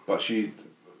 But she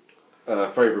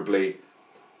favourably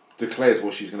declares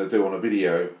what she's going to do on a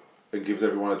video and gives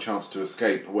everyone a chance to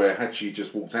escape. Where had she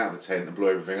just walked out of the tent and blew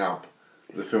everything up,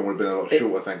 the film would have been a lot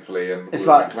shorter, thankfully. And It's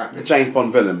would have like been clapping. the James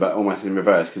Bond villain, but almost in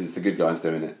reverse because it's the good guys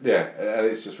doing it. Yeah, and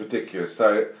it's just ridiculous.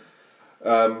 So,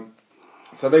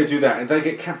 so they do that and they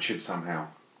get captured somehow.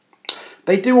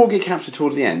 They do all get captured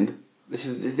towards the end. This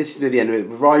is near the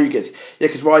end. Ryan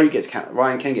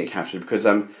can get captured because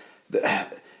there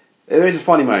is a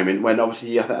funny moment when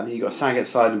obviously I think you got Saget's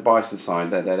side and Bison's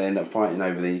side. They end up fighting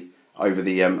over the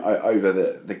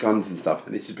guns and stuff.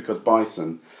 And this is because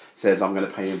Bison says, "I'm going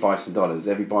to pay you in Bison dollars.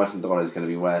 Every Bison dollar is going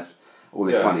to be worth all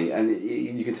this money." And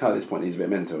you can tell at this point he's a bit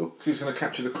mental. So he's going to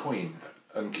capture the Queen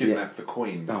and kidnap the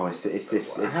Queen. Oh, it's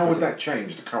How would that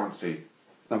change the currency?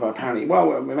 No, but apparently,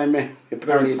 apparently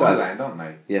They're in it does. Thailand, aren't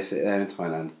they? Yes, they're in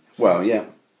Thailand. So- Well, yeah,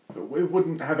 It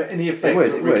wouldn't have any it effect would.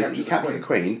 if It we would. captured You the capture the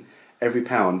Queen, every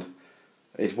pound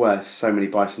is worth so many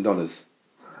Bison dollars.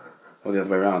 Or the other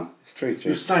way around. It's true.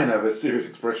 You're saying that with a serious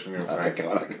expression in your I face.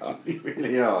 can't. You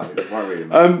really are. It's worrying.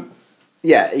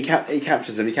 Yeah, he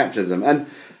captures them, and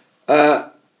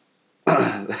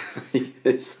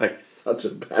it's like such a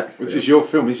bad film. This is your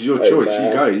film. This is your So choice. bad.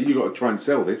 You go. You got to try and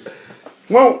sell this.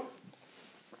 Well,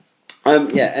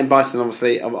 yeah, and Bison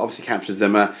obviously captures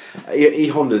them. E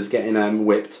Honda's getting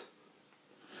whipped.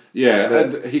 Yeah,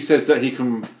 and he says that he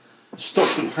can stop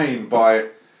the pain by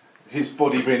his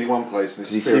body being in one place and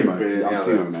his He's spirit sumo. being in the I'm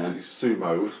other. sumo, man. He's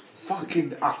sumo. It's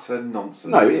fucking utter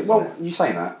nonsense. No, isn't it? you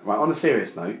say that right. On a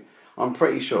serious note, I'm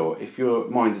pretty sure if your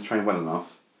mind is trained well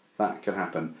enough, that could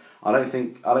happen. I don't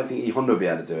think E Honda would be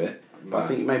able to do it. But I No.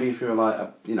 think maybe if you're like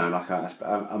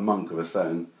a monk of a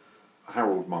certain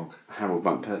Harold Monk. Harold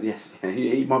Monk, yes,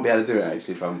 he might be able to do it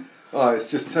actually. Oh,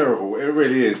 it's just terrible. It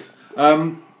really is.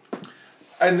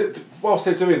 And whilst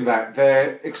they're doing that,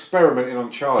 they're experimenting on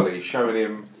Charlie, showing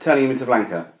him, Turning him into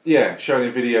Blanca. showing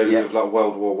him videos Yeah. of like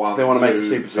World War One. They wanna make a II,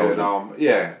 super soldier. Vietnam,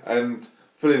 yeah, and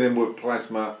filling him with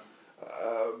plasma,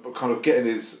 but kind of getting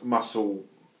his muscle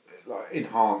like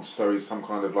enhanced, so he's some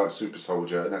kind of like super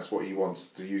soldier, and that's what he wants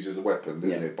to use as a weapon, isn't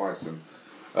Yeah. it, Bison?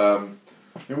 I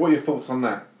mean, what are your thoughts on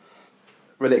that?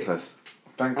 Ridiculous.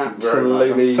 Thank you very Absolutely.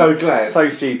 much. I'm so glad. So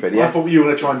stupid. I Yeah. thought you were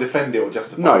going to try and defend it or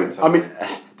justify it. No, in some I mean, way.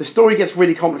 the story gets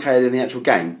really complicated in the actual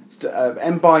game.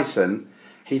 M. Bison,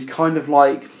 he's kind of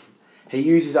like, he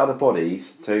uses other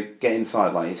bodies to get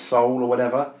inside, like his soul or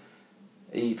whatever.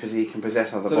 He can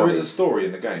possess other bodies. So there is a story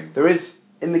in the game? There is,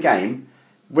 in the game,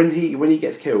 when he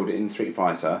gets killed in Street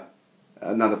Fighter,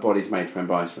 another body's made for M.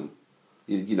 Bison.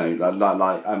 You know,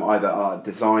 like either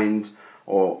designed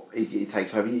or he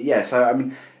takes over. Yeah, so I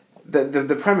mean,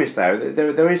 the premise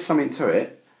there is something to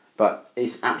it. But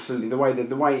it's absolutely the way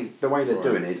they're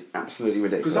doing it is absolutely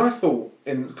ridiculous. Because I thought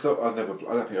I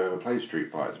don't think I ever played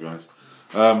Street Fighter, to be honest.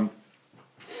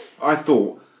 I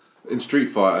thought in Street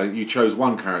Fighter you chose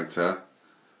one character,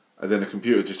 and then the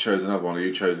computer just chose another one, or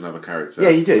you chose another character. Yeah,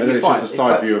 you do. And then it's just a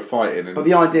side view of fighting. But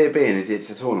the idea being is it's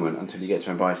a tournament until you get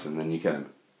to M. Bison, then you kill him,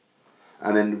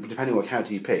 and then depending on what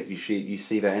character you pick, you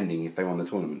see their ending if they won the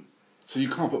tournament. So you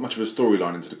can't put much of a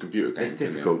storyline into the computer game. It's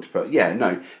difficult, but yeah,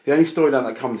 no. The only storyline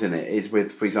that comes in it is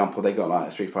with, for example, they got like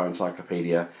a Street Fighter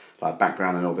encyclopedia, like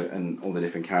background and all the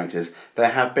different characters. There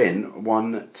have been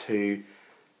 1, 2,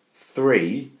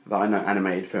 3 that I know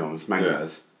animated films,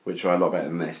 mangas, which are a lot better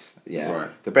than this. Yeah, right.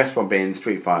 The best one being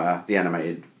Street Fighter, the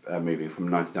animated movie from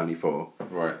 1994.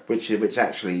 Right. Which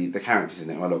actually the characters in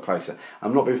it are a lot closer.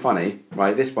 I'm not being funny,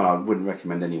 right? This one I wouldn't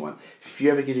recommend anyone. If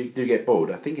you ever do get bored,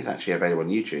 I think it's actually available on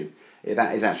YouTube.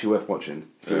 That is actually worth watching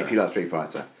if you like Street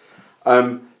Fighter.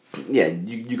 Yeah,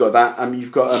 you got that.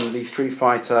 You've got the Street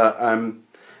Fighter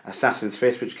Assassin's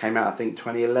Fist, which came out I think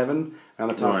 2011. Around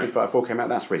the time Street Fighter 4 came out,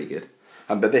 that's really good.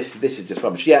 But this is just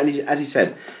rubbish. Yeah, and as you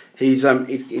said, he's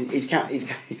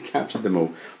captured them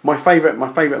all. My favourite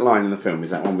line in the film is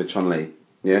that one with Chun-Li.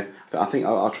 Yeah, I think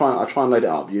I'll try and load it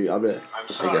up. I'm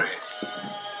sorry.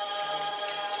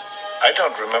 I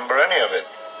don't remember any of it.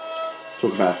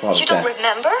 Talk about Father's You don't death.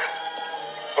 remember?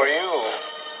 For you,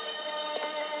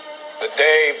 the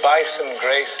day Bison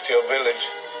graced your village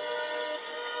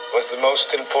was the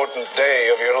most important day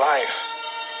of your life.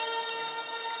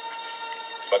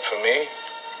 But for me,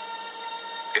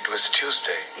 it was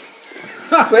Tuesday.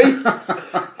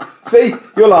 See,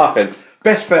 you're laughing.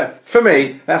 Best for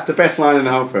me. That's the best line in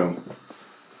the whole film.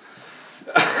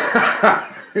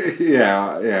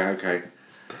 yeah, okay.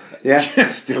 Yeah,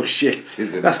 It's still shit,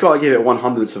 isn't it? that's got to give it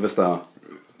 1/100th of a star.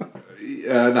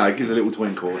 No, it gives a little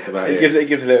twinkle. That's about it. It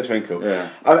gives a little twinkle. Yeah.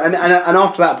 And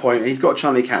after that point, he's got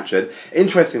Chun-Li captured.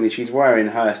 Interestingly, she's wearing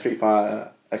her Street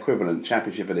Fighter equivalent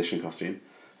Championship Edition costume,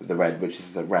 the red, which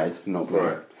is the red, not blue.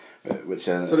 Right. Which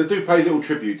So they do pay little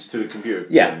tributes to the computer.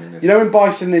 yeah, you know when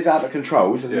Bison is at the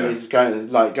controls and Yeah. he's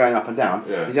going up and down,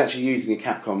 Yeah. he's actually using a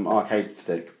Capcom arcade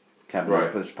stick cabinet,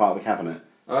 Right. which is part of the cabinet.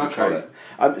 Okay. Control it.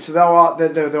 So there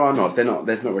are not.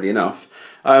 There's not really enough.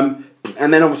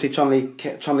 And then obviously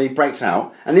Chun-Li breaks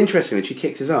out, and interestingly, she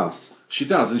kicks his ass. She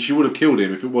does, and she would have killed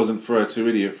him if it wasn't for her two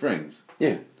idiot friends.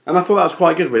 Yeah, and I thought that was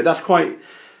quite good. Really, that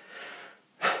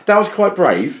was quite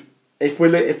brave. If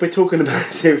we're talking about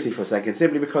it seriously for a second,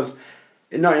 simply because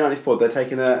in 1994 they're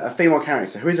taking a female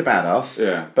character who is a badass.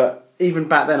 Yeah. But even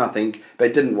back then, I think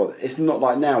they didn't. It's not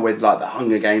like now with like the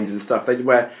Hunger Games and stuff.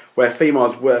 Where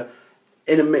females were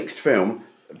in a mixed film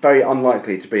very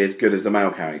unlikely to be as good as the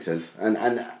male characters,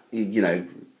 and you know,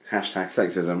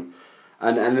 #sexism.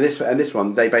 And this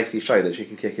one, they basically show that she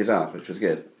can kick his ass, which was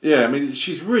good. Yeah, I mean,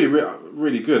 she's really,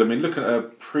 really good. I mean, look at her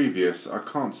previous. I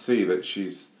can't see that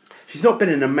she's. She's not been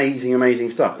in amazing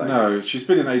stuff, though. No, she's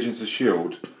been in Agents of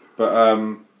S.H.I.E.L.D., but I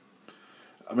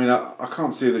mean, I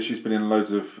can't see that she's been in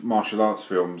loads of martial arts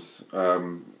films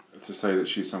to say that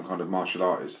she's some kind of martial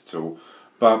artist at all.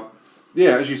 But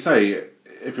yeah, as you say,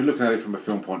 if you're looking at it from a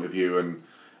film point of view, and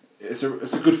it's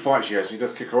a good fight she has. She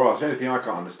does kick her ass. The only thing I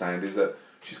can't understand is that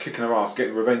she's kicking her ass,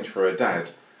 getting revenge for her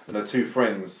dad, and her two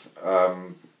friends are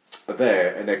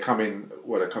there, and they're coming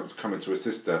to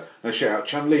assist her. And they shout out,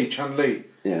 Chun-Li, Chun-Li.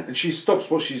 Yeah. And she stops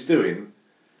what she's doing,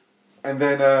 and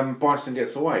then Bison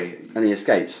gets away. And he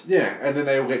escapes. Yeah, and then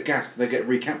they all get gassed and they get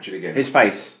recaptured again. His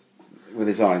face with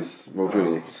his eyes rolled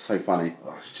through it. It's so funny.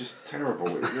 Oh, it's just terrible.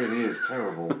 It really is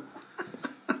terrible.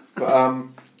 But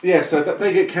yeah, so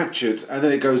they get captured, and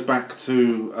then it goes back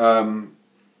to.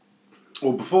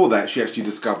 Well, before that, she actually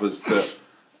discovers that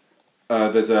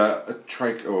there's a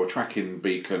tracking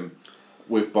beacon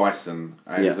with Bison,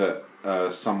 and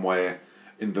that somewhere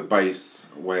in the base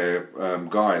where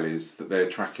Guile is, that they're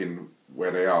tracking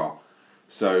where they are.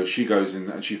 So she goes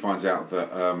in and she finds out that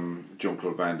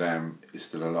Jean-Claude Van Damme is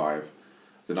still alive.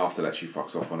 Then after that, she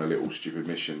fucks off on a little stupid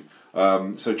mission.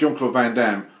 So Jean-Claude Van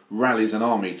Damme rallies an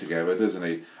army together, doesn't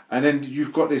he? And then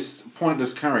you've got this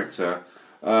pointless character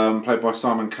played by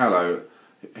Simon Callow.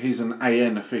 He's an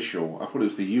AN official. I thought it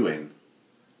was the UN,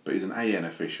 but he's an AN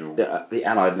official. The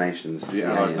Allied Nations. The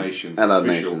Allied Nations Allied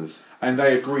official. Nations. And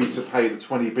they agreed to pay the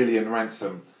 20 billion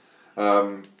ransom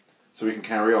so we can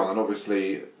carry on. And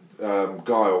obviously,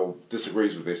 Guile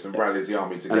disagrees with this and rallies the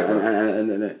army together.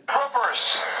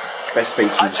 Troopers, best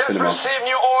speech I in just cinema. received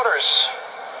new orders.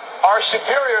 Our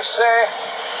superiors say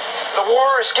the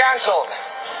war is cancelled.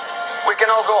 We can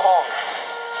all go home.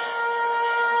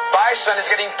 Bison is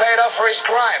getting paid off for his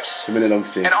crimes. A minute long,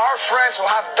 Stu. And our friends who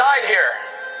have died here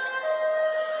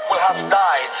will have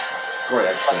died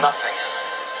Great for accent. nothing.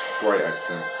 Great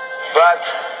accent. But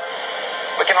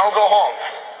we can all go home.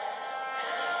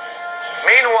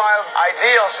 Meanwhile,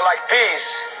 ideals like peace,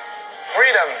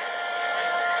 freedom,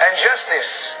 and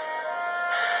justice,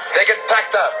 they get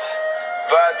packed up.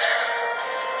 But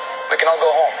we can all go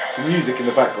home. The music in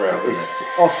the background. Isn't It's it?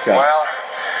 Oscar. Well,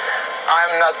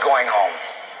 I'm not going home.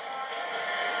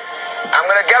 I'm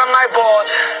gonna get on my boat,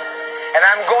 and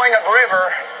I'm going upriver,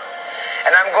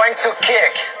 and I'm going to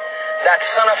kick that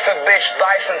son of a bitch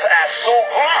Bison's ass so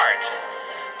hard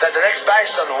that the next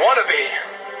Bison wannabe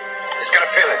is gonna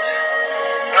feel it.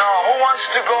 Now, who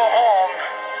wants to go home,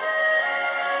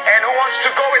 and who wants to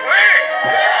go with me?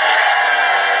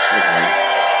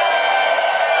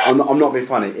 I'm not being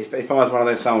funny. If I was one of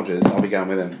those soldiers, I'll be going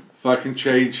with him. If I can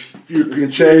change, if you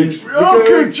can change, change, I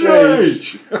can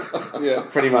change. Yeah,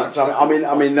 pretty much.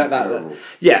 I mean that Terrible.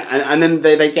 yeah, and then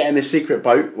they get in this secret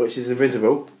boat which is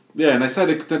invisible. Yeah, and they said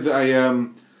they did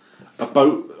a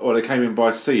boat, or they came in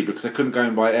by sea because they couldn't go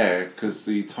in by air because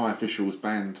the Thai officials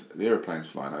banned the aeroplanes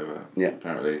flying over. Yeah.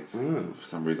 Apparently, for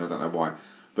some reason I don't know why.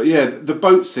 But yeah, the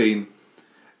boat scene.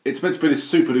 It's meant to be this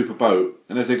super duper boat,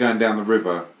 and as they're going down the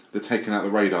river, they're taking out the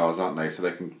radars, aren't they? So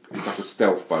they can. It's like a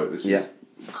stealth boat. This is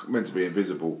meant to be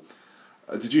invisible.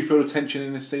 Did you feel the tension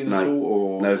in this scene at all,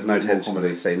 or there's no was it more tension in comedy?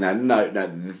 this scene. No.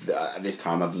 At this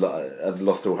time, I'd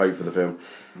lost all hope for the film.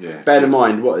 Yeah. Bear in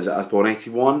mind, what is it? I was born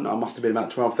 81. I must have been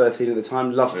about 12, 13 at the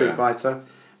time. Loved Street Yeah. Fighter.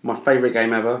 My favourite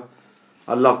game ever.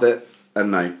 I loved it. And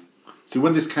no, See,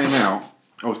 when this came out,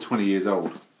 I was 20 years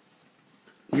old.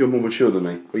 you're more mature than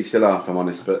me. Well, you still are, if I'm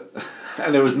honest. But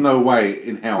And there was no way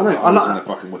in hell I know, that I was going to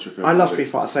fucking watch a film. I like love this. Street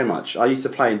Fighter so much. I used to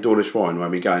play in Dawlish Warren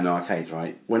when we go in the arcades,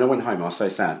 right? When I went home, I was so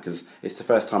sad because it's the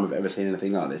first time I've ever seen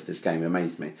anything like this. This game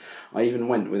amazed me. I even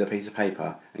went with a piece of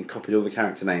paper and copied all the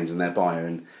character names and their bio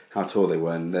and how tall they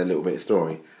were and their little bit of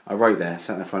story. I wrote there,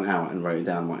 sat there for an hour and wrote it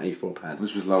down on my A4 pad.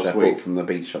 This was last which I week. bought from the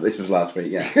beach shop. This was last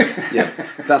week, yeah. Yeah.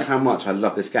 That's how much I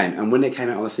love this game. And when it came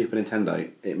out on the Super Nintendo,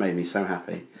 it made me so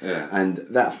happy. Yeah. And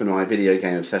that's when my video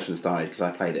game obsession started because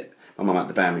I played it. My mum had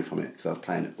to ban me from it because I was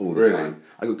playing it all the Really? time.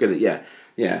 I got good at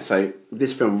yeah. So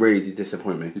this film really did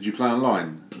disappoint me. Did you play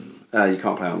online? You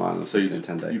can't play online on the So Super you,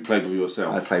 Nintendo. you played with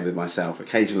yourself, I played with myself.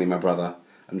 Occasionally, my brother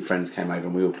and friends came over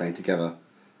and we all played together.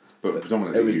 but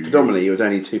predominantly It was you. predominantly it was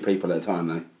only two people at a time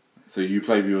though. So you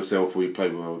played with yourself, or you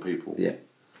played with other people. Yeah,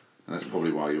 And that's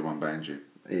probably why your mum banned you.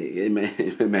 it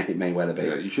may well have been.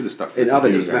 Yeah, you should have stuck to In the other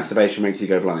video news, game. masturbation makes you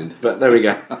go blind. But there we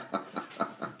go.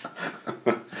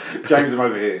 James, I'm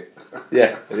over here.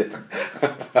 Yeah.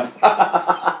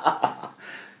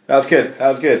 That was good.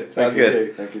 Thank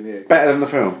you. Better than the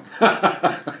film.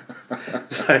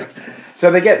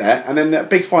 so they get there, and then that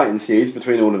big fight ensues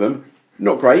between all of them.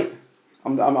 Not great.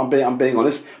 I'm being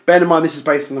honest. Bear in mind this is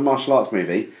based on a martial arts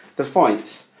movie. The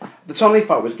fights, the Chun Li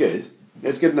fight was good. It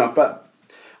was good enough, but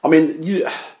I mean,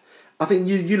 I think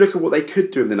you look at what they could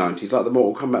do in the 90s, like the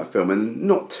Mortal Kombat film, and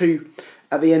not too.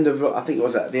 At the end of, I think it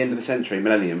was at the end of the century,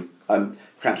 Millennium,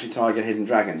 Crouching Tiger, Hidden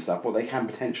Dragon stuff. What they can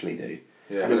potentially do.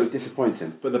 Yeah, And it was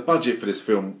disappointing. But the budget for this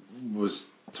film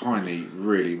was tiny,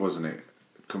 really, wasn't it?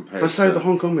 Compared. But so to the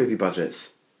Hong Kong movie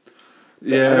budgets.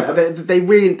 Yeah. They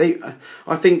really.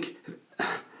 I think.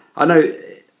 I know.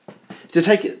 To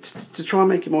take it, to try and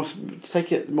make it more, to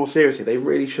take it more seriously, they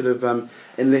really should have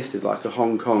enlisted like a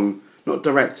Hong Kong, not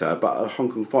director, but a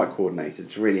Hong Kong fight coordinator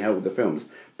to really help with the films.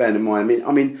 Bearing in mind,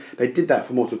 I mean, they did that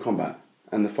for Mortal Kombat,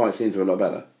 and the fight scenes were a lot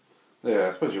better. Yeah,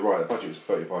 I suppose you're right. The budget was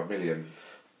 35 million,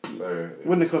 so it Wouldn't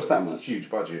have was cost that a much. Huge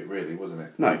budget, really, wasn't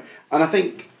it? No, and I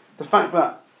think the fact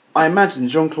that I imagine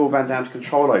Jean-Claude Van Damme's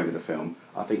control over the film,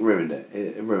 I think ruined it.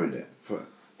 It ruined it.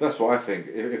 That's what I think.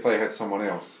 If they had someone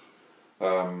else,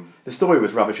 The story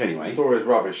was rubbish anyway. the story is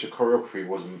rubbish. The choreography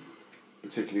wasn't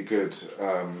particularly good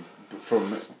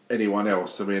from anyone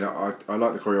else. I mean, I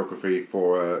like the choreography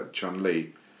for Chun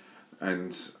Li,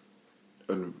 and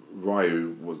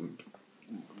Ryu wasn't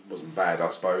bad, I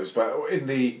suppose. But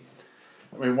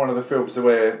one of the films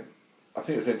where I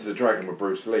think it was Enter the Dragon with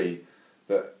Bruce Lee,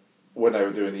 that when they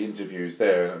were doing the interviews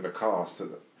there and the cast, that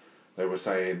they were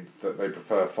saying that they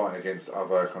prefer fighting against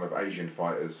other kind of Asian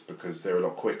fighters because they're a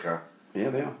lot quicker. Yeah,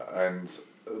 they are. And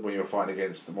when you're fighting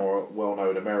against the more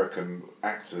well-known American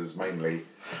actors, mainly,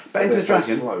 But Enter they're the so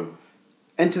Dragon, slow.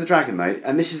 Enter the Dragon though,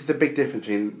 and this is the big difference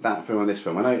between that film and this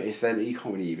film. I know it's then you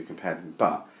can't really even compare them,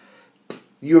 but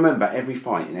you remember every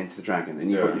fight in Enter the Dragon,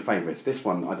 and you've got your favourites. This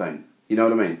one, I don't. You know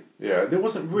what I mean? Yeah, there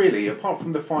wasn't really, apart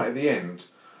from the fight at the end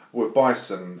with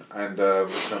Bison and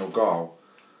Colonel Guile,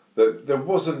 that there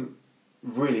wasn't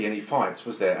really any fights,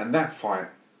 was there? And that fight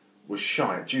was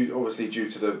shite, obviously due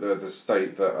to the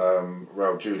state that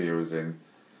Raul Julia was in.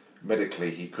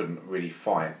 Medically, he couldn't really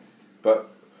fight, but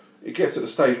it gets at the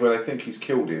stage where they think he's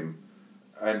killed him,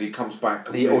 and he comes back.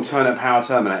 The alternate power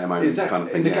Terminator moment is that kind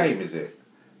of thing. In the game, is it?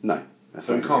 No.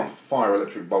 So he can't fire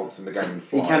electric bolts in the game and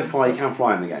fly. He can fly. He can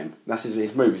fly in the game. That's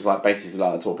his move. Is like basically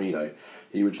like a torpedo.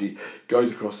 He literally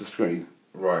goes across the screen.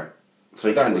 Right. So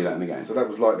he can do that in the game. So that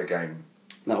was like the game.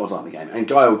 That was like the game. And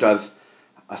Guile does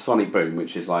a sonic boom,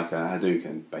 which is like a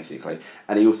Hadouken basically,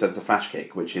 and he also does the flash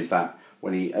kick, which is that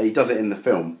when he does it in the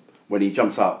film when he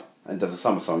jumps up and does a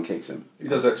somersault and kicks him. He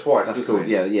does that twice. That's called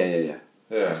he? Yeah.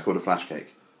 That's called a flash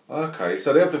kick. Okay,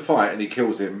 so they have the fight and he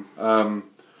kills him.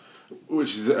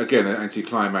 Which is again an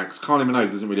anti-climax. Kylie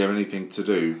Minogue doesn't really have anything to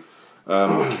do.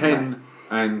 Ken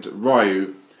and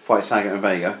Ryu fight Sagat and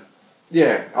Vega.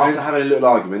 Yeah, after having a little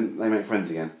argument, they make friends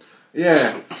again.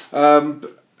 Yeah, and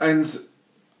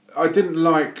I didn't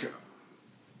like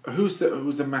who's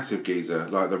the massive geezer,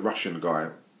 like the Russian guy,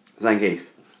 Zangief.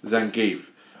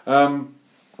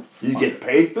 You get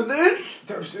paid for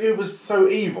this? It was so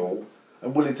evil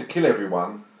and willing to kill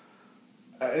everyone.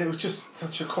 And it was just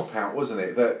such a cop-out, wasn't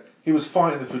it? That he was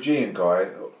fighting the Fujian guy,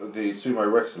 the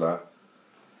sumo wrestler,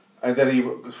 and then the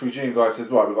Fujian guy says,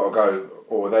 right, we've got to go.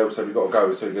 Or they all say, we've got to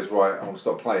go. So he goes, right, I want to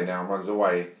stop playing now, and runs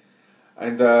away.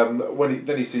 And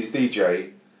then he sees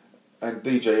DJ, and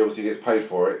DJ obviously gets paid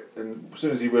for it. And as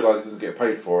soon as he realises he doesn't get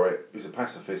paid for it, he's a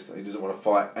pacifist, and he doesn't want to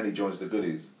fight, and he joins the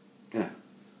goodies. Yeah.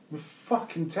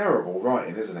 Fucking terrible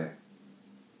writing, isn't it?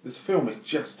 This film is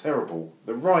just terrible.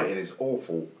 The writing is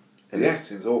awful. The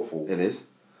acting's awful. It is.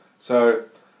 So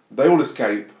they all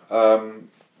escape, and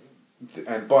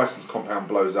Bison's compound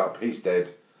blows up. He's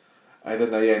dead, and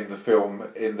then they end the film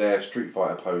in their Street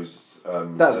Fighter pose.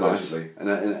 That's allegedly.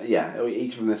 Nice. And yeah,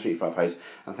 each of them their Street Fighter pose.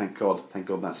 And thank God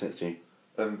that's it, Stu.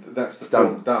 And that's the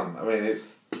film done. I mean,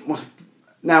 it's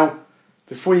now.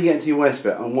 Before you get into your worst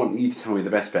bit, I want you to tell me the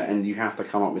best bit, and you have to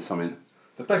come up with something.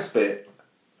 The best bit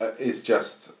is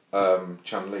just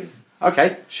Chun-Li.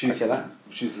 Okay, she's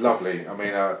lovely. I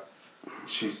mean,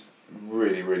 she's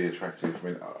really, really attractive. I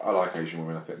mean, I like Asian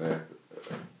women. I think they're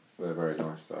very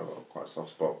nice. So I've got quite a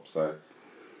soft spot. So,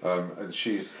 and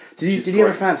she's. Did you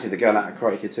ever fancy the girl out of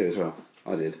Karate Kid 2 as well?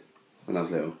 I did when I was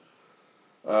little.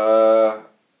 Karate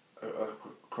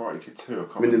Kid 2. I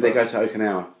can't remember. Did they go to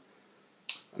Okinawa?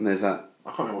 And there's that. I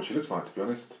can't remember what she looks like, to be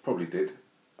honest. Probably did.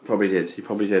 You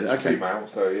probably did. Okay. Female,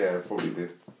 so yeah, probably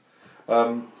did.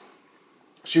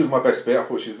 She was my best bit. I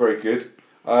thought she was very good.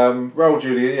 Raul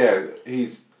Julia, yeah,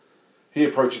 he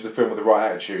approaches the film with the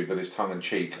right attitude, that is tongue in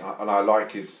cheek, and I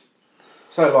like his.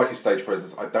 So I like his stage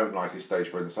presence. I don't like his stage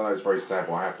presence. I know it's very sad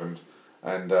what happened,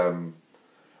 and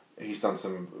he's done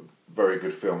some very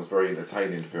good films, very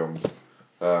entertaining films,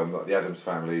 like The Addams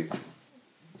Family.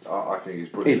 I think he's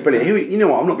brilliant. He's brilliant. You know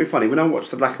what? I'm not being funny. When I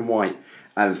watched the black and white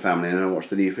Addams Family and I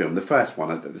watched the new film, the first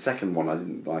one, the second one, I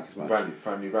didn't like as much.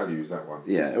 Family Values, that one.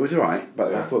 Yeah, it was alright,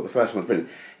 but I thought the first one was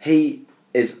brilliant. He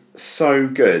is so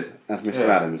good as Mr.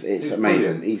 Addams. It's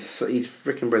amazing. Brilliant. He's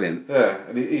freaking brilliant. Yeah,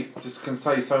 and he just can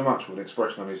say so much with an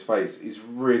expression on his face. He's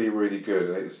really, really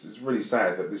good. And it's really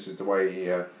sad that this is the way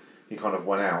he kind of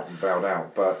went out and bowed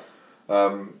out. But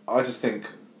I just think.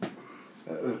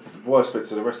 The worst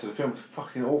bits of the rest of the film,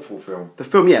 fucking awful film. The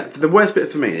film, yeah. The worst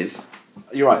bit for me is,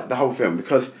 you're right, the whole film,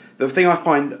 because the thing I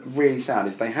find really sad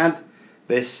is they had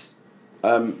this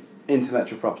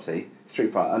intellectual property,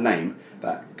 Street Fighter, a name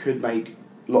that could make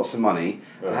lots of money,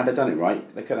 and had they done it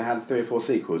right, they could have had 3 or 4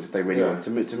 sequels if they really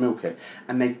wanted to milk it.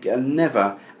 And they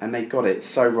they got it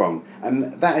so wrong.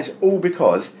 And that is all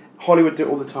because Hollywood do it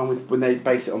all the time when they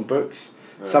base it on books.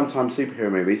 Yeah. Sometimes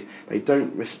superhero movies, they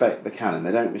don't respect the canon.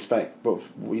 They don't respect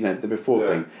the before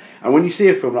thing. And when you see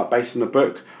a film like based on a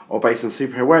book or based on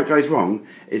superhero, where it goes wrong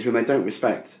is when they don't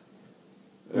respect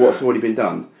what's already been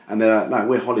done, and they're like, "No,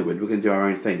 we're Hollywood. We're going to do our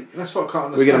own thing. That's what I can't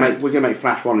understand. We're going to make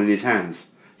Flash run in his hands.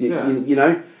 You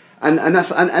know, and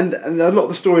that's and a lot of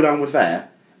the storyline was there,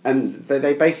 and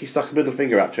they basically stuck a middle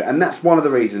finger up to it, and that's one of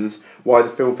the reasons why the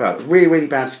film failed. Really, really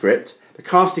bad script. The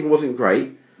casting wasn't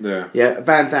great. Yeah,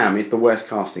 Van Damme is the worst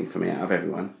casting for me out of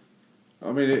everyone.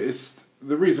 I mean, it's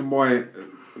the reason why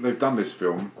they've done this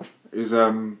film is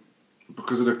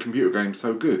because of the computer game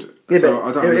so good. Yeah, so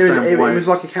I don't understand why it was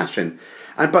like a cash in,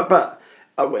 but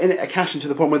in a cash in to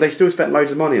the point where they still spent loads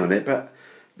of money on it. But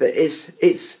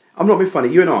it's I'm not being funny.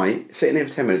 You and I, sitting here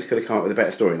for 10 minutes, could have come up with a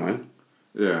better storyline.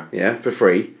 Yeah. Yeah, for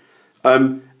free.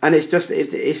 And it's just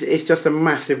a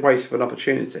massive waste of an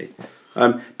opportunity.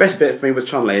 Best bit for me was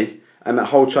Chun-Li, and that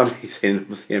whole Chun-Li scene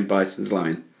was Ian Bison's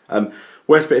line.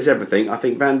 Worst bit is everything. I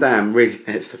think Van Damme really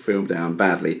lets the film down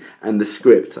badly, and the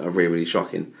scripts are really, really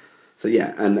shocking. So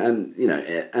yeah, and you know,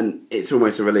 and it's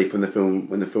almost a relief when the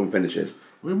film finishes.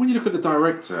 I mean, when you look at the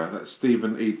director, that's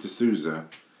Stephen E. D'Souza,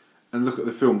 and look at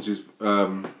the films he's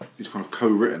kind of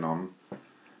co-written on. I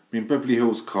mean, Beverly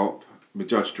Hills Cop,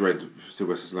 Judge Dredd,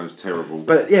 Sylvester Stallone's terrible.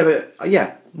 But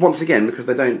once again, because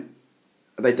they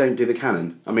don't do the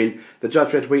canon. I mean, the Judge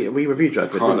Dredd, we reviewed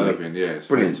Judge Dredd, Carl didn't we? Urban, yeah, it's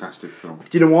Brilliant. a fantastic film.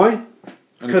 Do you know why?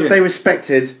 Because again- they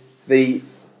respected they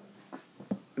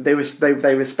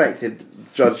respected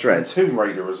Judge And Dredd. Tomb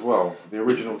Raider as well, the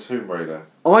original Tomb Raider.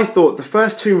 I thought the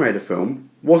first Tomb Raider film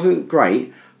wasn't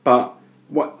great, but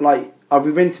we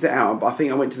rented it out. But I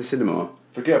think I went to the cinema.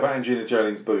 Forget about Angelina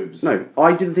Jolie's boobs. No,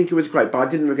 I didn't think it was great, but I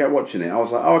didn't regret watching it. I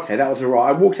was like, oh, okay, that was alright.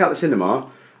 I walked out the cinema.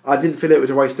 I didn't feel it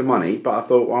was a waste of money, but I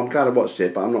thought, well, I'm glad I watched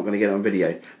it, but I'm not going to get it on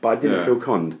video. But I didn't Yeah. feel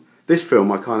conned. This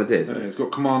film, I kind of did. Yeah, it's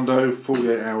got Commando,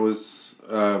 48 Hours.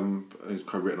 It's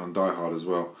co-written on Die Hard as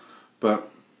well. But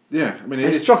yeah, I mean,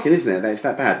 It's shocking, isn't it, that it's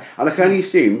that bad? And I can only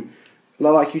assume,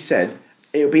 like you said,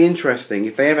 it would be interesting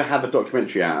if they ever have a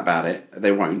documentary out about it.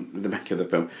 They won't, the back of the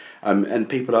film. And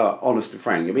people are honest and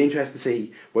frank. It'd be interesting to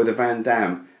see whether Van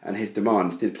Damme and his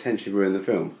demands did potentially ruin the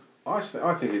film. I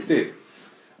think it did.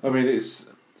 I mean, it's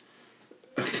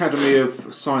Academy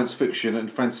of Science Fiction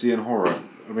and Fantasy and Horror.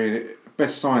 I mean,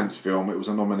 best science film. It was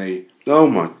a nominee. Oh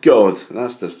my god,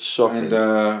 that's just shocking. And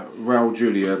Raul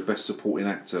Julia, best supporting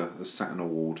actor, a Saturn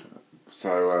Award.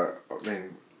 So I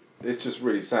mean, it's just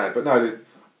really sad. But no,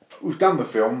 we've done the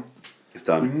film. It's We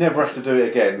done. never have to do it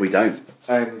again. We don't.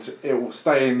 And it will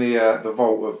stay in the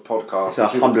vault of podcasts. It's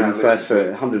our People can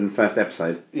listen. 101st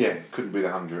episode. Yeah, it couldn't be the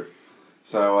 100th.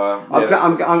 So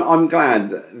I'm glad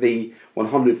that the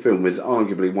 100th film was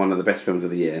arguably one of the best films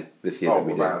of the year this year. Oh, that we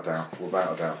did. without a doubt.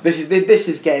 Without a doubt. This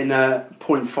is getting a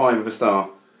 0.5 of a star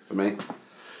for me.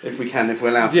 If we're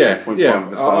allowed to. Yeah, 0.5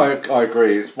 of a star. I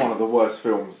agree. It's one of the worst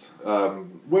films.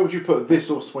 Where would you put this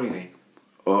or Sweeney?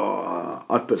 Oh,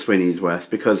 I'd put Sweeney's worst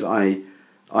because I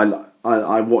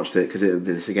watched it because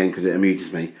it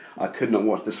amuses me. I could not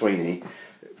watch the Sweeney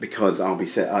because I'll be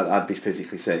sick. I'd be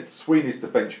physically sick. Sweeney's the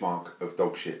benchmark of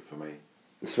dog shit for me.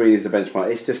 Sweeney's the benchmark.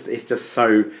 It's just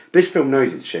so. This film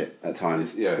knows its shit at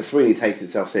times. Yeah. But Sweeney takes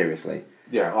itself seriously.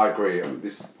 Yeah, I agree.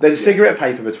 There's a cigarette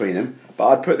paper between them, but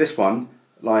I'd put this one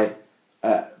like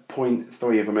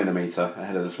 0.3 of a millimetre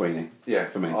ahead of the Sweeney. Yeah,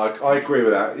 for me. I agree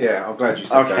with that. Yeah, I'm glad you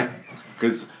said Okay. that.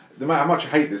 Because no matter how much I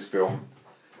hate this film,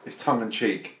 it's tongue in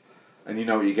cheek, and you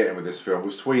know what you're getting with this film.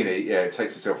 With Sweeney, yeah, it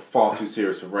takes itself far too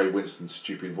serious for Ray Winston's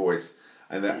stupid voice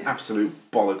and the absolute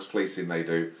bollocks policing they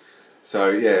do. So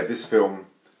yeah, this film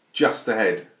just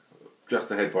ahead by a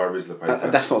Rizzler paper.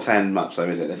 That's not saying much though,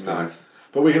 is it? Let's be No. honest.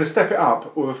 But we're going to step it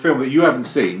up with a film that you haven't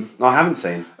seen, No, I haven't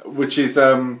seen. which is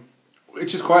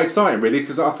quite exciting, really,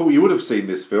 because I thought you would have seen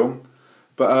this film.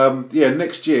 But yeah,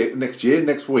 next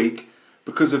week,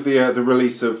 because of the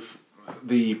release of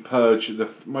the Purge,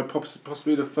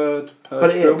 possibly the third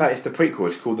Purge film. But it's the prequel.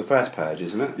 It's called The First Purge,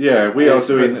 isn't it? Yeah, we And are it's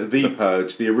doing The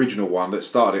Purge, the original one that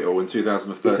started it all in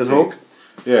 2013. Ethan Hawke?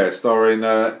 Yeah, starring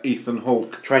Ethan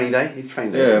Hawke. Training Day. It's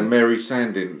Training Day. Yeah, isn't it? Mary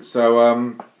Sandin.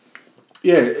 So,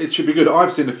 yeah, it should be good.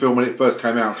 I've seen the film when it first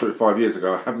came out, saw it 5 years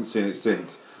ago. I haven't seen it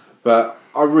since. But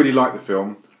I really liked the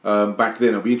film back then.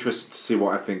 It'll be interesting to see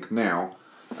what I think now.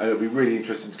 And it'll be really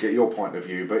interesting to get your point of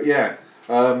view. But yeah,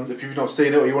 if you've not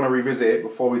seen it or you want to revisit it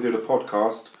before we do the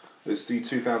podcast, it's the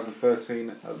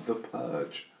 2013 The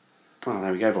Purge. Oh,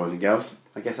 there we go, boys and girls.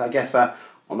 I guess.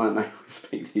 On that note,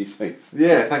 speak to you soon.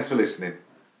 Yeah, thanks for listening.